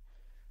environment ID.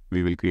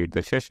 We will create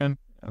the session.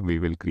 We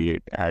will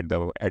add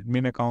the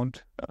admin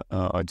account,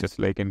 just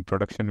like in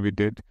production we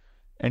did.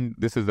 And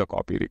this is the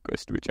copy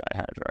request which I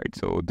had, right?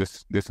 So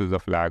this is the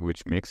flag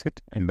which makes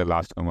it. And the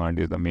last command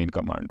is the main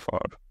command for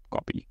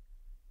copy.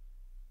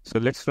 So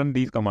let's run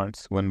these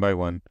commands one by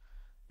one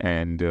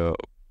and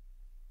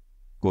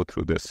go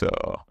through this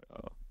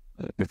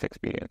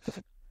experience.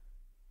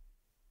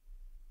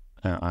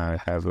 I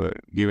have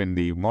given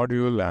the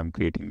module. I'm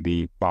creating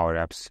the Power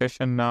Apps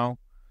session now.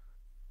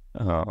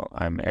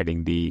 I'm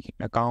adding the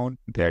account,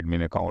 the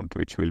admin account,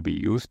 which will be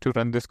used to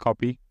run this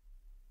copy.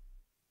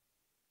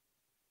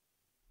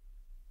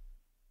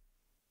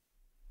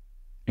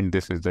 And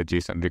this is the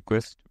JSON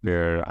request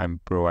where I'm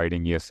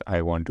providing, yes,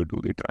 I want to do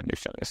the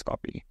transactionless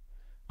copy.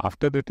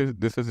 After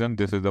this is done,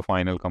 this is the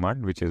final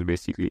command, which is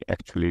basically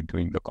actually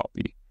doing the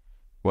copy.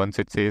 Once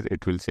it says,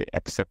 it will say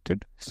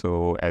accepted.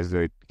 So as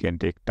it can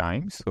take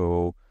time,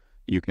 so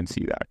you can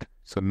see that.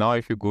 So now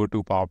if you go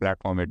to Power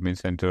Platform Admin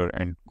Center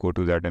and go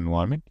to that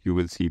environment, you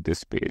will see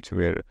this page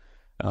where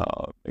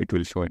it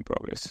will show in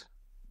progress.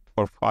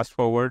 For fast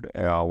forward,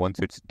 once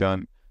it's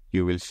done,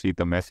 you will see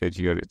the message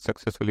here, it's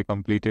successfully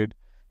completed.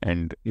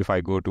 And if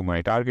I go to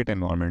my target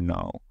environment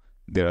now,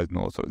 there are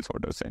no sales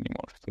orders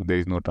anymore. So there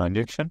is no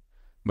transaction.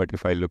 But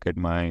if I look at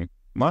my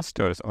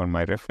masters or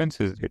my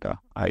references data,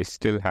 I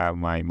still have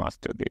my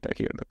master data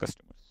here, the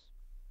customers.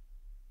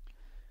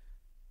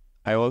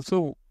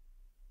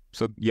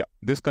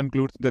 This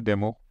concludes the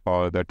demo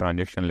for the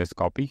transactionless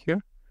copy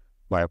here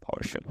via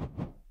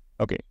PowerShell.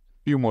 Okay,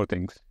 few more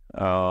things.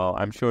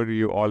 I'm sure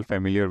you're all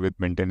familiar with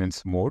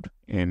maintenance mode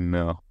in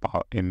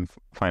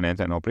finance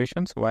and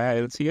operations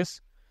via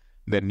LCS.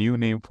 The new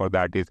name for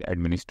that is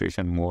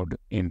administration mode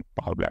in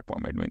Power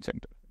Platform Admin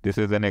Center. This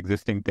is an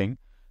existing thing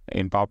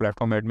in Power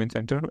Platform Admin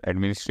Center.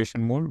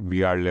 Administration mode,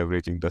 we are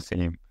leveraging the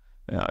same,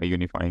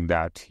 unifying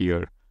that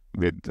here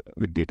with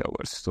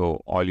Dataverse.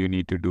 So all you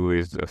need to do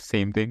is the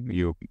same thing.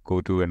 You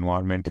go to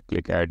environment,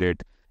 click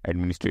edit,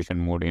 administration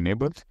mode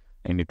enables,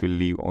 and it will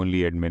leave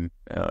only admin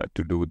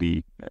to do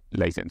the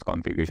license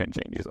configuration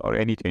changes or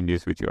any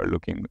changes which you are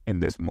looking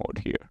in this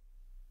mode here.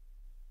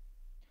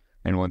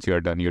 And once you are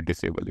done, you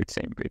disable it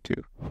same way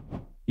too.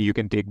 You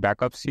can take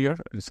backups here.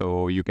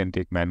 So you can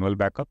take manual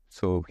backup.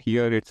 So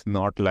here it's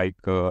not like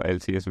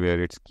LCS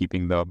where it's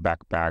keeping the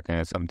backpack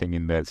and something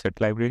in the LSET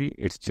library.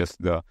 It's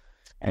just the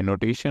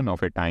annotation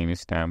of a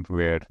timestamp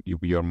where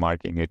you're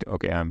marking it.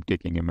 Okay, I'm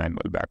taking a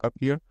manual backup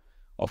here.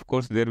 Of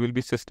course, there will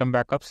be system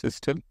backups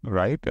still,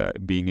 right?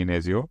 Being in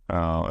Azure.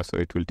 So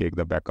it will take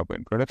the backup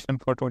in production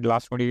for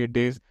last 28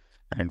 days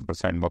and for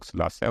sandbox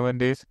last 7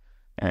 days.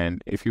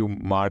 And if you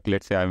mark,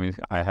 let's say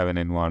I have an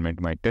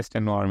environment, my test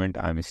environment,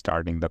 I'm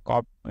starting the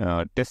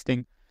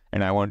testing,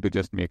 and I want to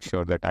just make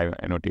sure that I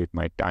annotate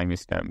my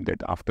timestamp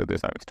that after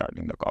this I'm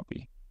starting the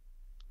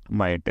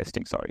my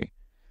testing, sorry.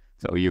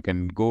 So you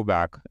can go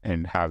back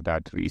and have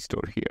that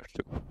restore here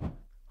too.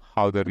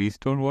 How the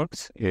restore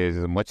works is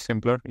much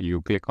simpler.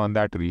 You click on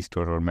that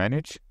restore or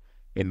manage.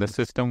 In the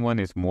system one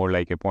is more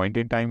like a point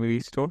in time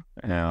restore.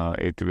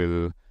 It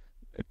will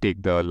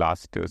take the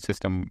last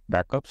system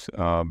backups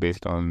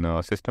based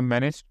on system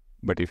managed.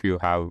 But if you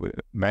have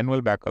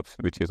manual backups,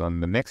 which is on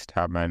the next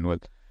tab manual,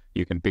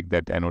 you can pick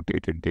that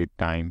annotated date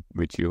time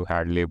which you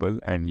had labeled,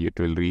 and it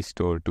will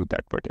restore to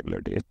that particular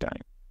date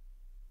time.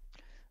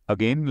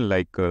 Again,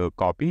 like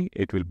copy,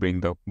 it will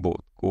bring the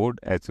both code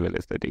as well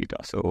as the data.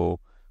 So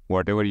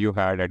whatever you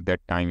had at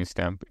that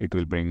timestamp, it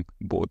will bring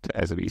both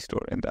as a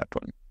restore in that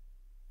one.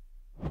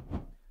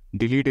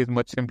 Delete is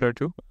much simpler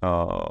too.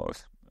 All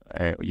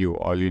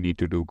you need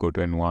to do, go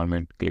to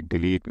environment, click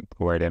delete,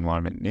 provide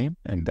environment name,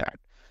 and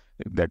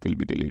that will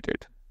be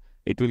deleted.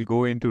 It will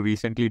go into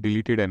recently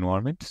deleted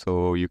environment,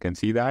 so you can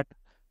see that.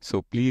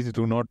 So please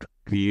do not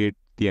create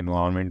the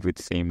environment with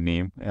same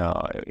name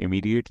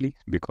immediately,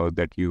 because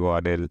that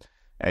URL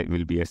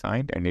will be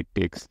assigned, and it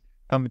takes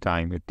some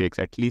time. It takes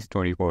at least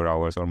 24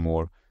 hours or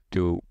more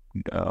to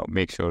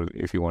make sure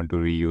if you want to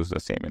reuse the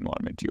same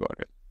environment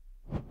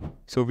URL.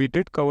 So we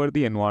did cover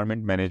the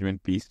environment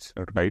management piece,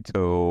 right?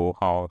 So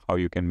how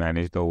you can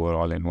manage the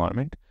overall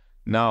environment.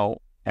 Now,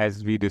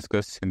 as we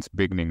discussed since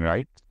beginning,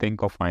 right?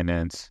 Think of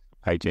finance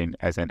supply chain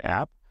as an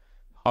app.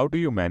 How do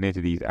you manage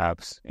these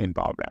apps in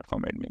Power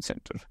Platform Admin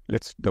Center?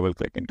 Let's double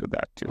click into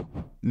that too.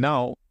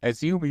 Now,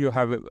 assume you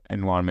have an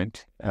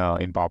environment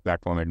in Power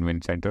Platform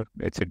Admin Center.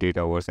 It's a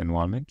Dataverse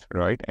environment,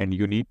 right? And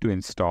you need to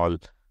install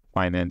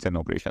finance and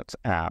operations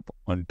app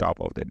on top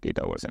of the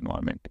Dataverse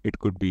environment. It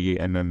could be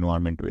an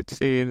environment with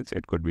sales,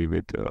 it could be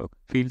with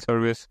field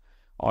service,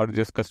 or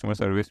just customer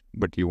service,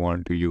 but you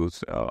want to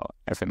use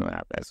F&O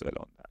app as well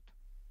on that.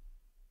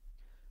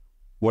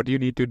 What you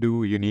need to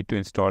do, you need to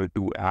install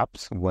two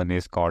apps. One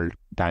is called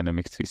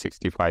Dynamics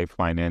 365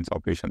 Finance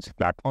Operations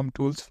Platform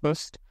Tools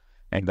first,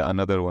 and the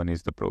another one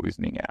is the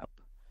Provisioning app.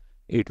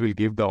 It will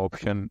give the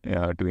option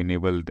to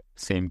enable the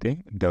same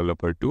thing,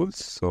 developer tools.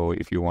 So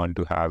if you want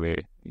to have a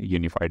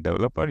unified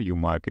developer, you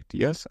mark it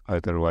yes.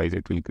 Otherwise,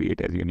 it will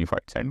create as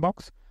unified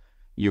sandbox.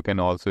 You can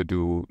also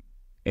do,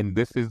 and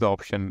this is the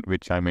option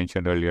which I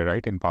mentioned earlier,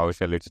 right? In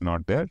PowerShell, it's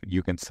not there.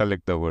 You can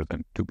select the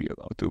version to be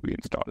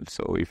installed.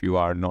 So if you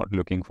are not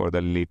looking for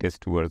the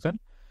latest version,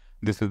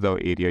 this is the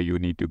area you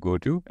need to go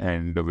to,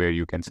 and where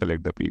you can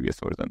select the previous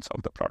versions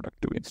of the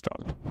product to be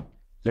installed.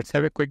 Let's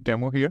have a quick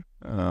demo here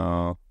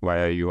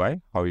via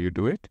UI, how you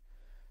do it.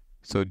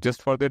 So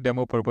just for the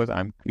demo purpose,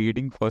 I'm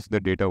creating first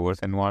the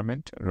Dataverse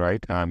environment,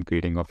 right? I'm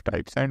creating of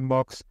type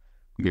sandbox,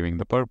 giving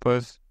the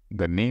purpose,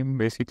 the name,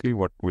 basically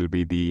what will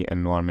be the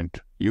environment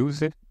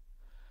used.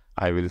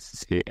 I will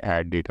say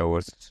add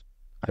Dataverse.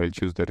 I will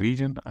choose the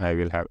region. I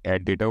will have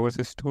add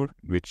Dataverse store,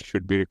 which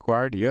should be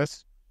required,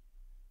 yes.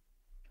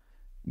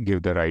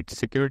 Give the right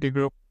security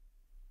group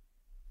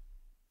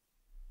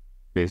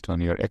based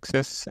on your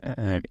access,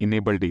 and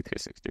enable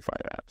D365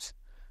 apps.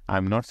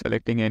 I'm not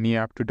selecting any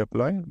app to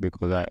deploy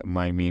because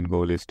my main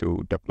goal is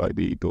to deploy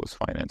those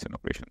finance and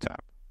operations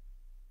app.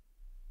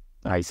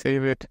 I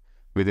save it.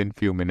 Within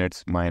few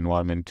minutes, my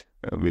environment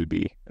will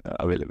be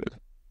available.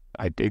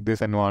 I take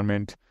this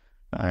environment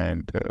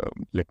and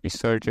let me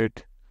search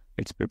it.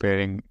 It's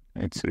preparing.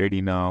 It's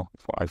ready now.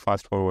 I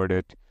fast forward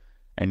it.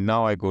 And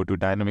now I go to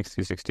Dynamics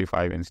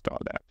 365 install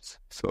apps.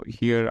 So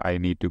here I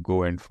need to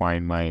go and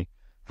find my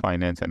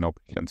Finance and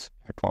Operations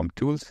Platform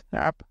Tools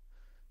app.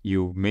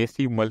 You may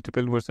see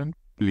multiple versions.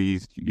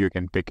 Please, you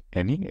can pick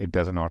any. It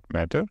does not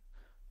matter.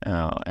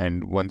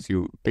 And once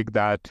you pick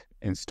that,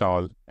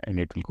 install, and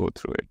it will go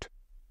through it.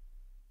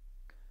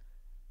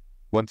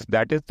 Once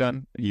that is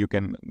done, you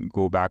can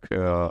go back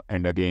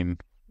and again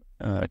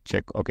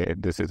check, okay,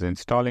 this is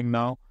installing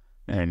now.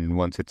 And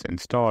once it's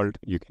installed,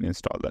 you can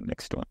install the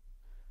next one.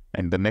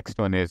 And the next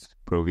one is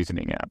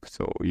Provisioning app.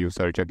 So you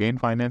search again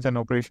Finance and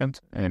Operations,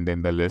 and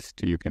in the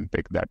list, you can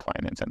pick that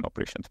Finance and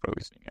Operations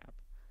Provisioning app.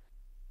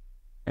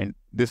 And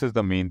this is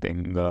the main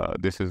thing.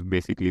 This is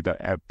basically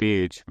the app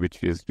page,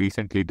 which is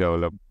recently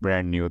developed,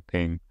 brand new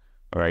thing,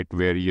 right?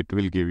 Where it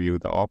will give you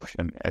the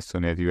option as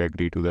soon as you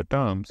agree to the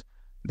terms,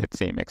 that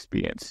same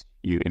experience.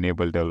 You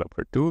enable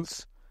developer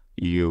tools,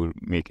 you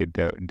make it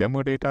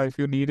demo data if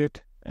you need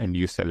it, and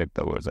you select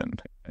the version.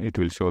 It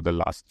will show the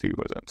last 3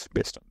 versions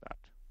based on that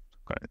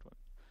current one.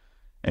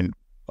 And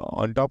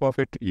on top of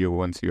it,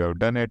 once you have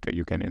done it,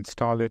 you can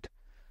install it.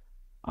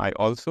 I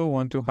also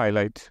want to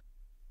highlight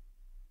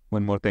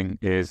one more thing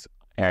is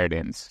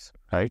add-ins,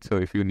 right? So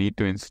if you need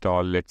to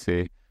install, let's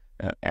say,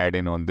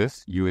 add-in on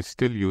this, you will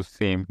still use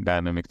same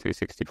Dynamics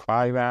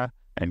 365 app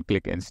and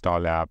click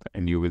install app,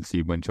 and you will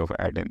see a bunch of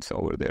add-ins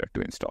over there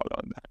to install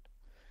on that.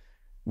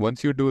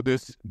 Once you do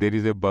this, there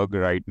is a bug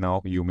right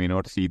now. You may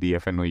not see the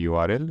FNO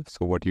URL.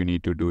 So what you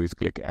need to do is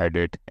click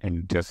edit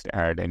and just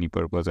add any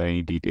purpose or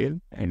any detail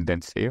and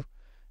then save.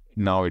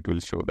 Now it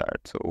will show that.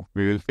 So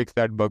we will fix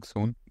that bug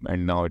soon.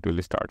 And now it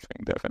will start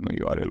showing the FNO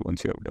URL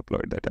once you have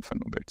deployed that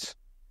FNO bits.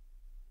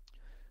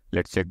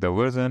 Let's check the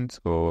version.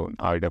 So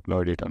I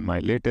deployed it on my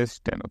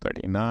latest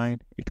 10.39.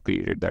 It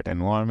created that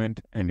environment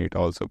and it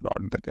also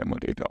brought the demo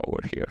data over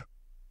here.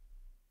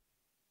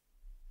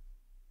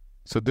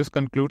 So this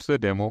concludes the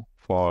demo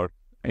for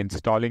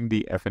installing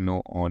the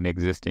FNO on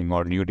existing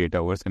or new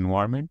Dataverse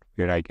environment,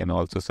 where I can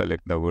also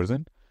select the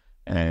version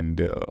and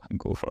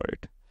go for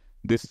it.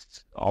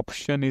 This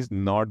option is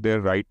not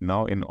there right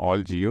now in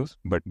all geos,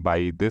 but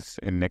by this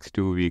in next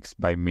 2 weeks,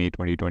 by May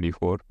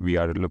 2024, we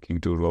are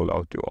looking to roll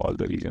out to all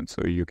the regions.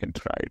 So you can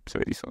try it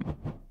very soon.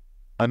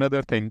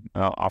 Another thing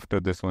after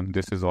this one,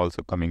 this is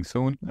also coming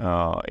soon,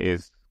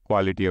 is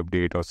quality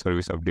update or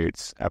service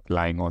updates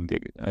applying on the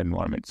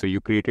environment. So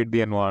you created the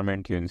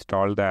environment, you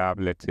installed the app,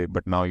 let's say,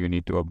 but now you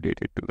need to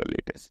update it to the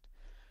latest.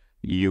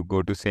 You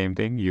go to same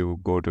thing, you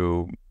go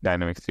to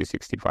Dynamics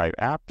 365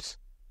 apps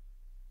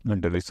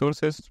under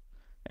resources,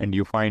 and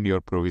you find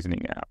your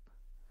provisioning app.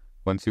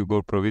 Once you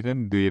go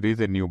provision, there is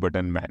a new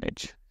button,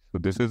 manage. So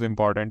this is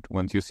important.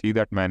 Once you see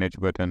that manage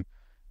button,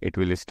 it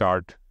will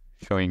start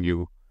showing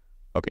you,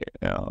 okay,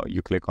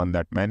 you click on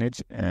that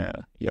manage.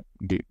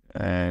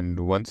 And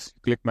once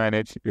you click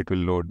manage, it will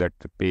load that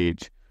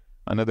page,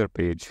 another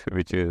page,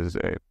 which is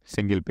a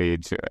single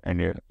page,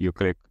 and you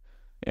click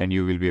and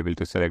you will be able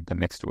to select the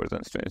next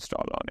versions to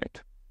install on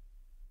it.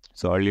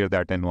 So earlier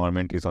that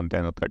environment is on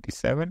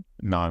 10.37.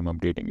 Now I'm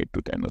updating it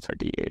to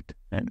 10.38,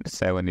 and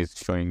 7 is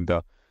showing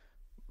the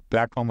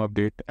platform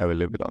update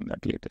available on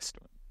that latest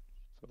one.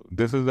 So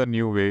this is the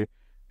new way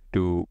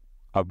to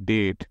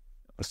update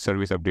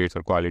service updates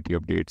or quality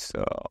updates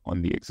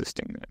on the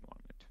existing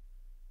environment.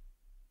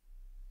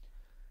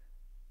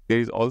 There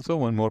is also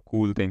one more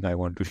cool thing I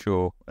want to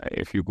show.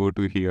 If you go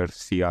to here,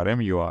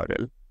 CRM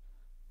URL,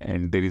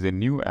 and there is a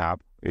new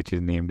app which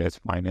is named as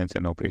Finance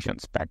and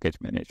Operations Package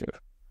Manager.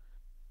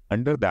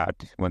 Under that,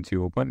 once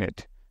you open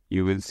it,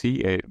 you will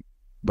see a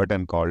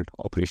button called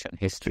Operation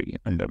History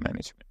under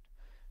Management.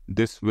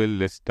 This will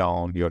list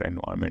down your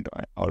environment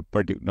or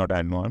not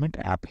environment,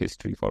 app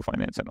history for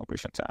Finance and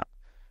Operations app.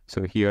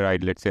 So here,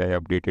 let's say I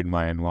updated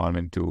my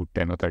environment to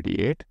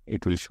 10.38.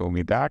 It will show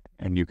me that,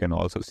 and you can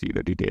also see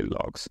the detail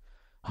logs,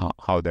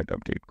 how that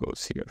update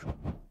goes here.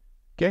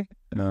 Okay,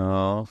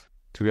 so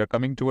we are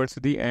coming towards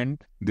the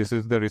end. This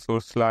is the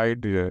resource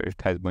slide. It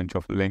has a bunch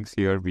of links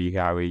here. We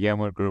have a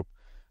Yammer group.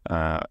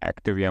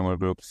 Active Yammer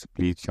groups.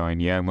 Please join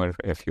Yammer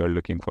if you're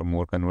looking for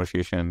more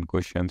conversation,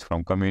 questions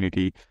from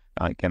community.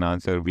 I can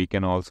answer. We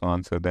can also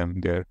answer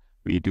them there.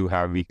 We do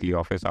have weekly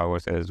office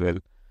hours as well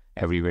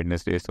every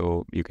Wednesday,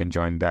 so you can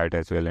join that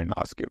as well and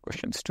ask your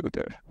questions too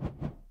there.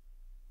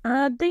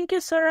 Thank you,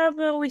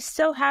 Saraubh. We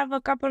still have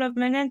a couple of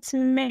minutes.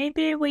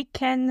 Maybe we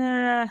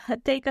can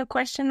take a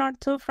question or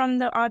two from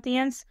the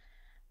audience.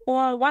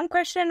 Well, one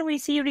question we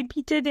see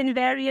repeated in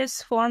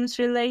various forms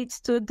relates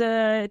to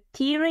the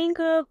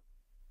tiering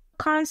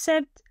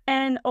concept,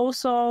 and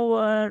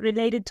also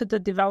related to the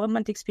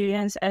development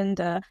experience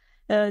and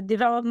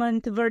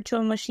development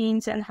virtual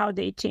machines and how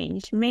they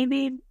change.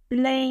 Maybe,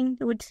 Lane,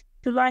 would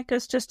you like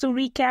us just to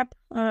recap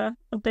a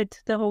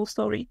bit the whole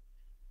story?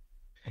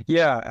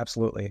 Yeah,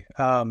 absolutely.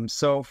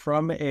 So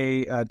from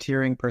a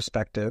tiering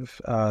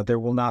perspective, there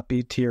will not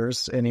be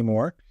tiers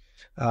anymore.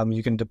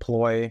 You can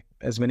deploy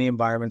as many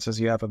environments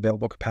as you have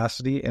available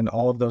capacity, and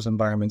all of those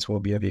environments will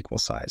be of equal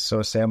size.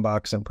 So a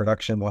sandbox and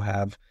production will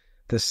have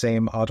the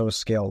same auto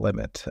scale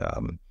limit.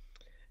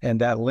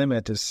 And that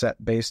limit is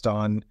set based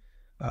on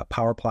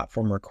Power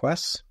Platform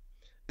requests.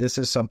 This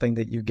is something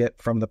that you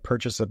get from the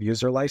purchase of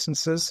user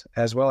licenses,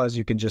 as well as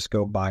you can just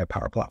go buy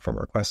Power Platform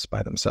requests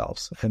by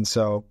themselves. And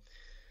so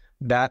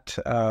that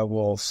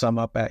will sum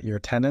up at your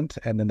tenant,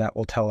 and then that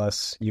will tell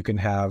us you can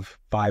have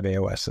 5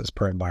 AOSs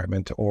per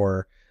environment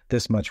or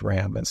this much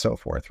RAM and so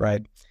forth,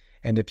 right?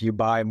 And if you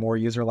buy more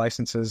user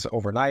licenses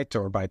overnight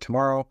or by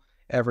tomorrow,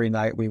 every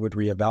night we would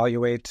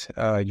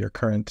reevaluate your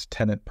current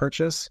tenant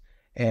purchase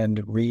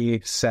and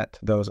reset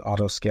those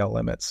auto scale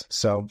limits.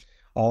 So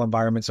all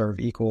environments are of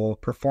equal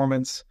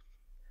performance.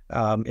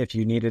 If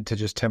you needed to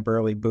just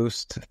temporarily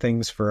boost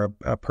things for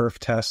a perf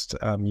test,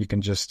 you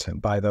can just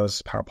buy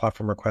those Power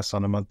Platform requests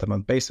on a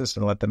month-to-month basis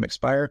and let them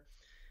expire.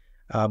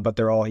 But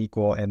they're all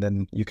equal, and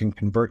then you can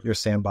convert your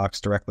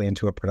sandbox directly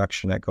into a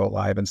production at go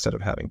live instead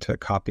of having to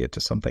copy it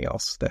to something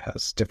else that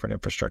has different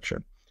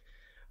infrastructure.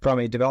 From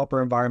a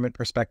developer environment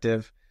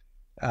perspective,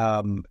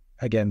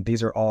 again,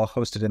 these are all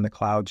hosted in the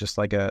cloud, just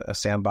like a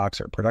sandbox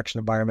or production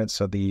environment.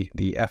 So the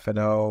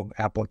FNO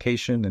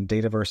application and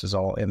Dataverse is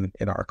all in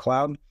our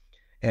cloud.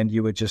 And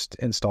you would just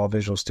install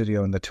Visual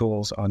Studio and the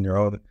tools on your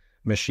own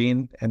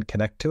machine and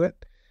connect to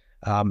it.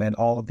 And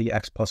all of the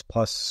X++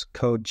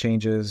 code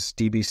changes,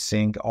 DB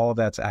sync, all of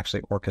that's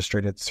actually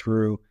orchestrated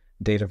through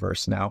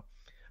Dataverse now.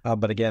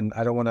 But again,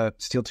 I don't want to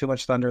steal too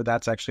much thunder.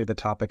 That's actually the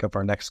topic of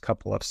our next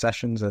couple of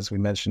sessions, as we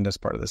mentioned as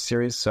part of the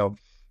series. So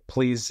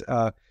please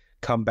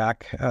come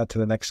back to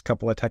the next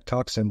couple of Tech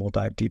Talks and we'll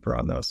dive deeper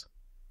on those.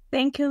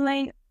 Thank you,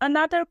 Lane.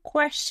 Another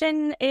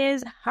question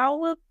is, how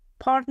will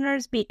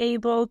partners be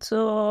able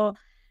to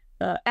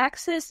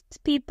access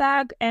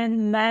PPAC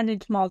and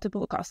manage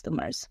multiple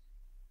customers?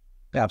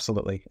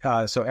 Absolutely.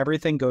 So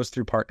everything goes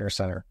through Partner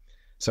Center.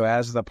 So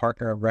as the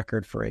partner of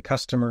record for a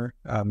customer,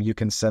 you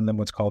can send them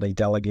what's called a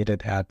delegated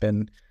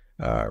admin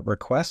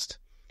request,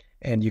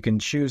 and you can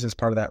choose as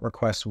part of that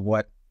request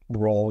what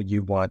role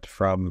you want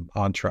from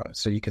Entra.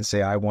 So you can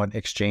say, I want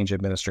Exchange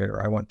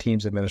Administrator, I want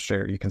Teams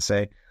Administrator. You can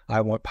say, I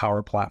want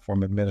Power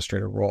Platform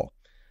Administrator role.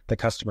 The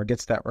customer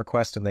gets that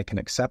request and they can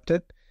accept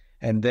it.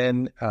 And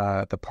then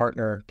the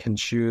partner can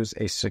choose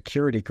a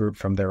security group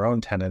from their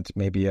own tenant,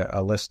 maybe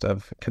a list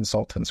of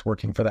consultants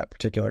working for that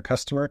particular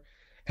customer.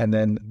 And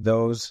then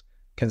those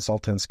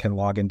consultants can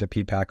log into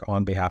PPAC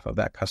on behalf of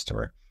that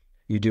customer.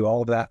 You do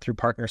all of that through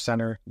Partner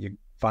Center. You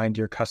find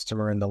your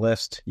customer in the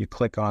list. You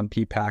click on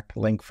PPAC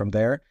link from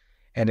there,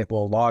 and it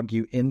will log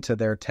you into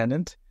their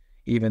tenant,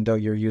 even though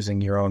you're using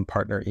your own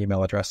partner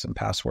email address and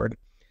password.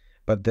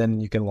 But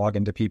then you can log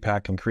into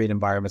PPAC and create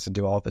environments and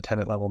do all of the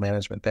tenant level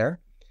management there.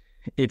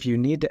 If you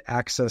need to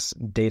access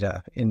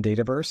data in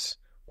Dataverse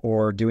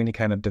or do any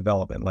kind of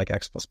development like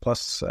X++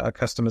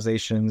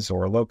 customizations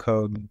or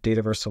low-code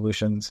Dataverse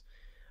solutions,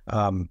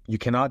 you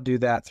cannot do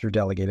that through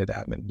delegated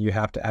admin. You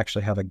have to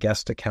actually have a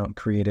guest account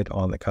created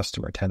on the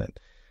customer tenant.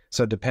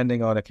 So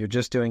depending on if you're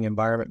just doing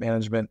environment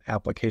management,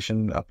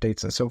 application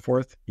updates, and so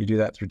forth, you do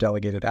that through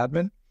delegated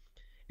admin.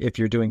 If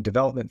you're doing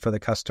development for the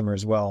customer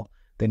as well,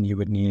 then you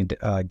would need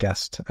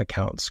guest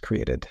accounts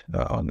created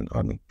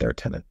on their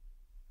tenant.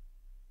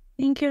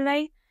 Thank you,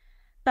 Ray.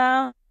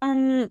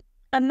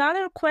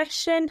 Another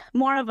question,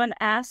 more of an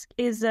ask,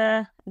 is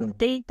a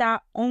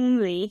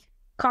data-only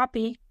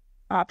copy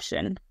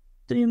option.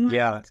 Do you mind?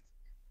 Yeah.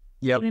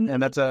 Yep.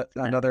 And that's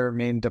another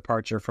main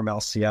departure from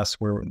LCS,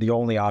 where the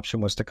only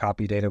option was to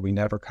copy data. We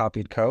never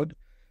copied code.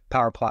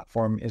 Power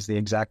Platform is the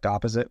exact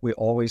opposite. We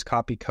always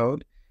copy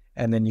code,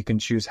 and then you can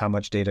choose how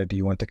much data do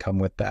you want to come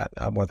with that,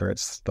 whether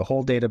it's the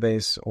whole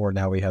database or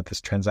now we have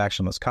this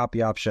transactionless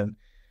copy option.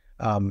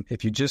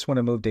 If you just want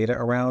to move data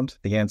around,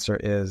 the answer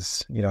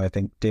is, I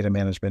think data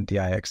management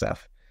DIXF.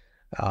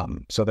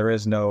 So there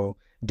is no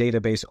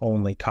database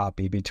only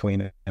copy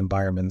between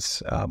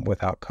environments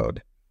without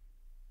code.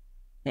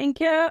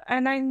 Thank you.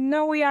 And I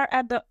know we are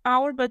at the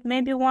hour, but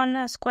maybe one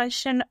last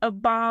question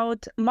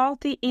about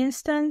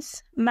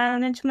multi-instance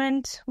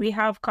management. We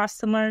have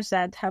customers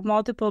that have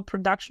multiple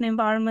production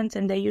environments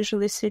and they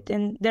usually sit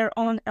in their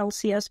own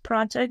LCS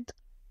project.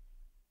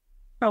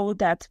 How would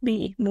that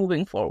be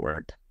moving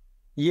forward?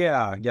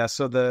 Yeah.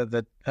 So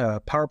the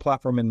Power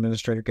Platform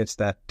Administrator gets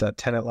that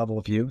tenant level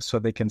view so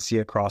they can see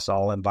across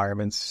all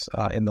environments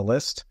in the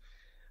list.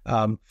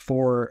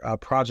 For a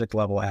project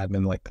level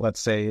admin, like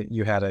let's say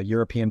you had a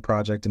European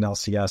project in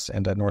LCS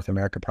and a North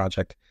America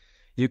project,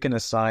 you can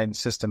assign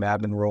system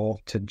admin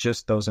role to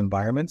just those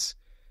environments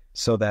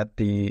so that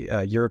the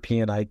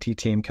European IT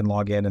team can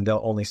log in and they'll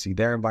only see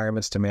their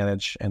environments to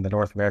manage, and the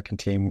North American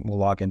team will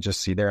log in,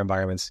 just see their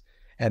environments,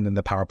 and then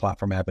the Power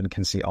Platform admin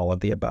can see all of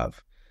the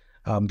above.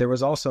 There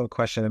was also a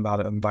question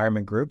about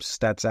environment groups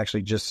that's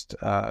actually just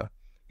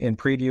in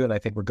preview, and I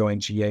think we're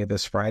going GA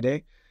this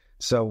Friday.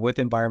 So with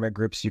environment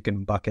groups, you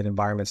can bucket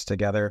environments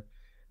together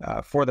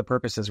for the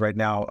purposes right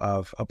now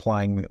of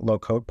applying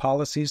low-code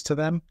policies to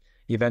them.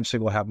 Eventually,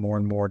 we'll have more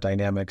and more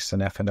dynamics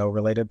and F&O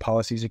related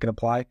policies you can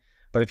apply.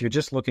 But if you're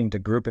just looking to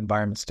group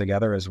environments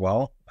together as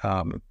well,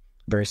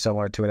 very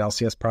similar to an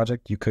LCS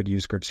project, you could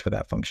use groups for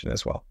that function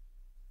as well.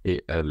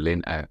 Hey,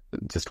 Lynn,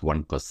 just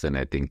one question.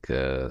 I think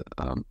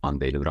on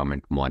the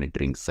environment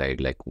monitoring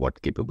side, like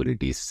what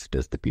capabilities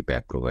does the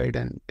PPAC provide,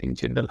 and in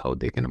general, how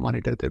they can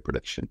monitor their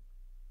production?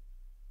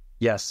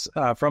 Yes.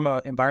 From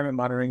an environment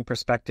monitoring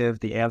perspective,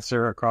 the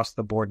answer across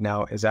the board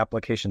now is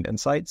application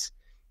insights.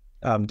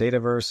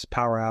 Dataverse,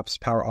 Power Apps,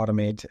 Power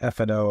Automate,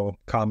 F&O,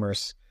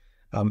 Commerce,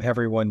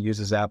 everyone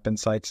uses App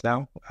Insights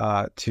now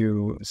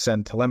to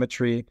send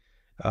telemetry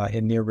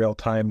in near real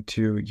time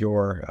to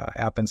your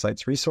App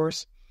Insights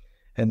resource.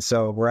 And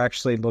so we're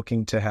actually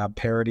looking to have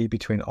parity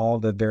between all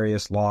the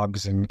various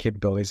logs and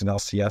capabilities in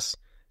LCS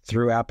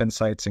through App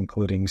Insights,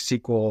 including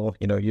SQL,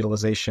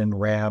 utilization,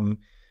 RAM,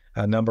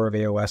 a number of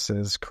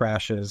AOSs,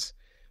 crashes,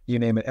 you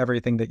name it,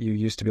 everything that you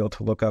used to be able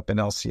to look up in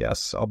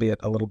LCS, albeit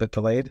a little bit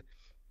delayed,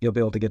 you'll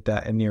be able to get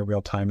that in near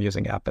real time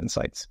using App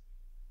Insights.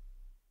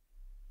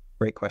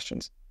 Great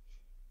questions.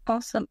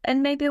 Awesome.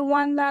 And maybe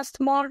one last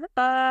more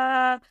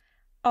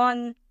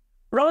on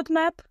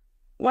roadmap.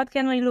 What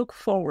can we look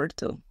forward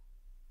to?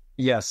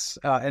 Yes.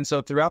 And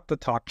so throughout the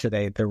talk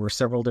today, there were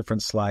several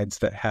different slides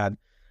that had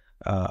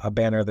a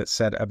banner that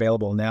said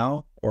available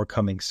now or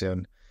coming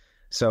soon.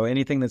 So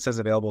anything that says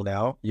available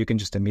now, you can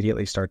just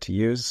immediately start to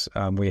use.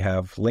 We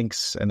have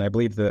links, and I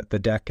believe the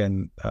deck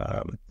and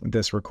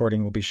this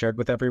recording will be shared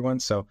with everyone.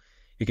 So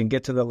you can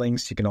get to the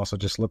links. You can also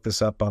just look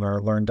this up on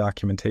our Learn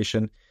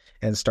documentation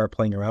and start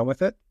playing around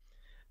with it.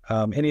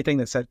 Anything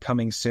that said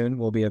coming soon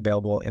will be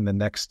available in the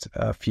next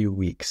few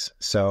weeks.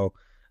 So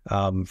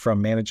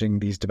from managing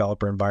these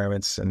developer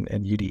environments and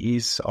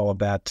UDEs. All of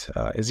that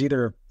is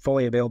either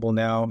fully available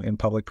now in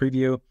public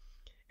preview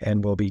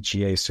and will be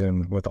GA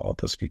soon with all of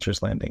those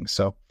features landing.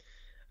 So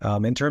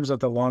in terms of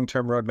the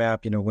long-term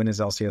roadmap, when is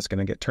LCS going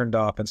to get turned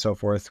off and so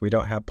forth, we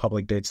don't have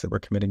public dates that we're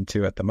committing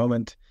to at the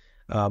moment.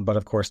 But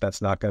of course,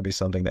 that's not going to be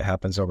something that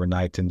happens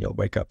overnight and you'll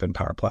wake up in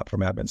Power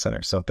Platform Admin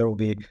Center. So there will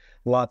be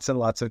lots and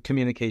lots of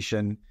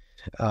communication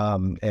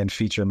and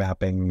feature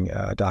mapping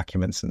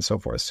documents and so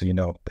forth.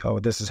 So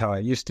this is how I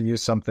used to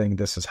use something.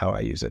 This is how I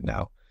use it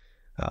now.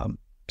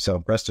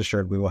 So rest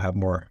assured, we will have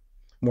more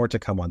to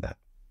come on that.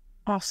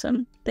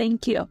 Awesome.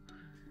 Thank you.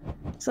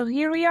 So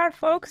here we are,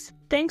 folks.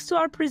 Thanks to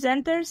our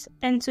presenters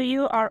and to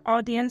you, our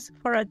audience,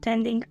 for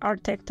attending our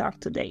Tech Talk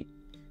today.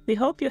 We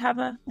hope you have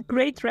a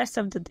great rest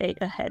of the day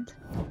ahead.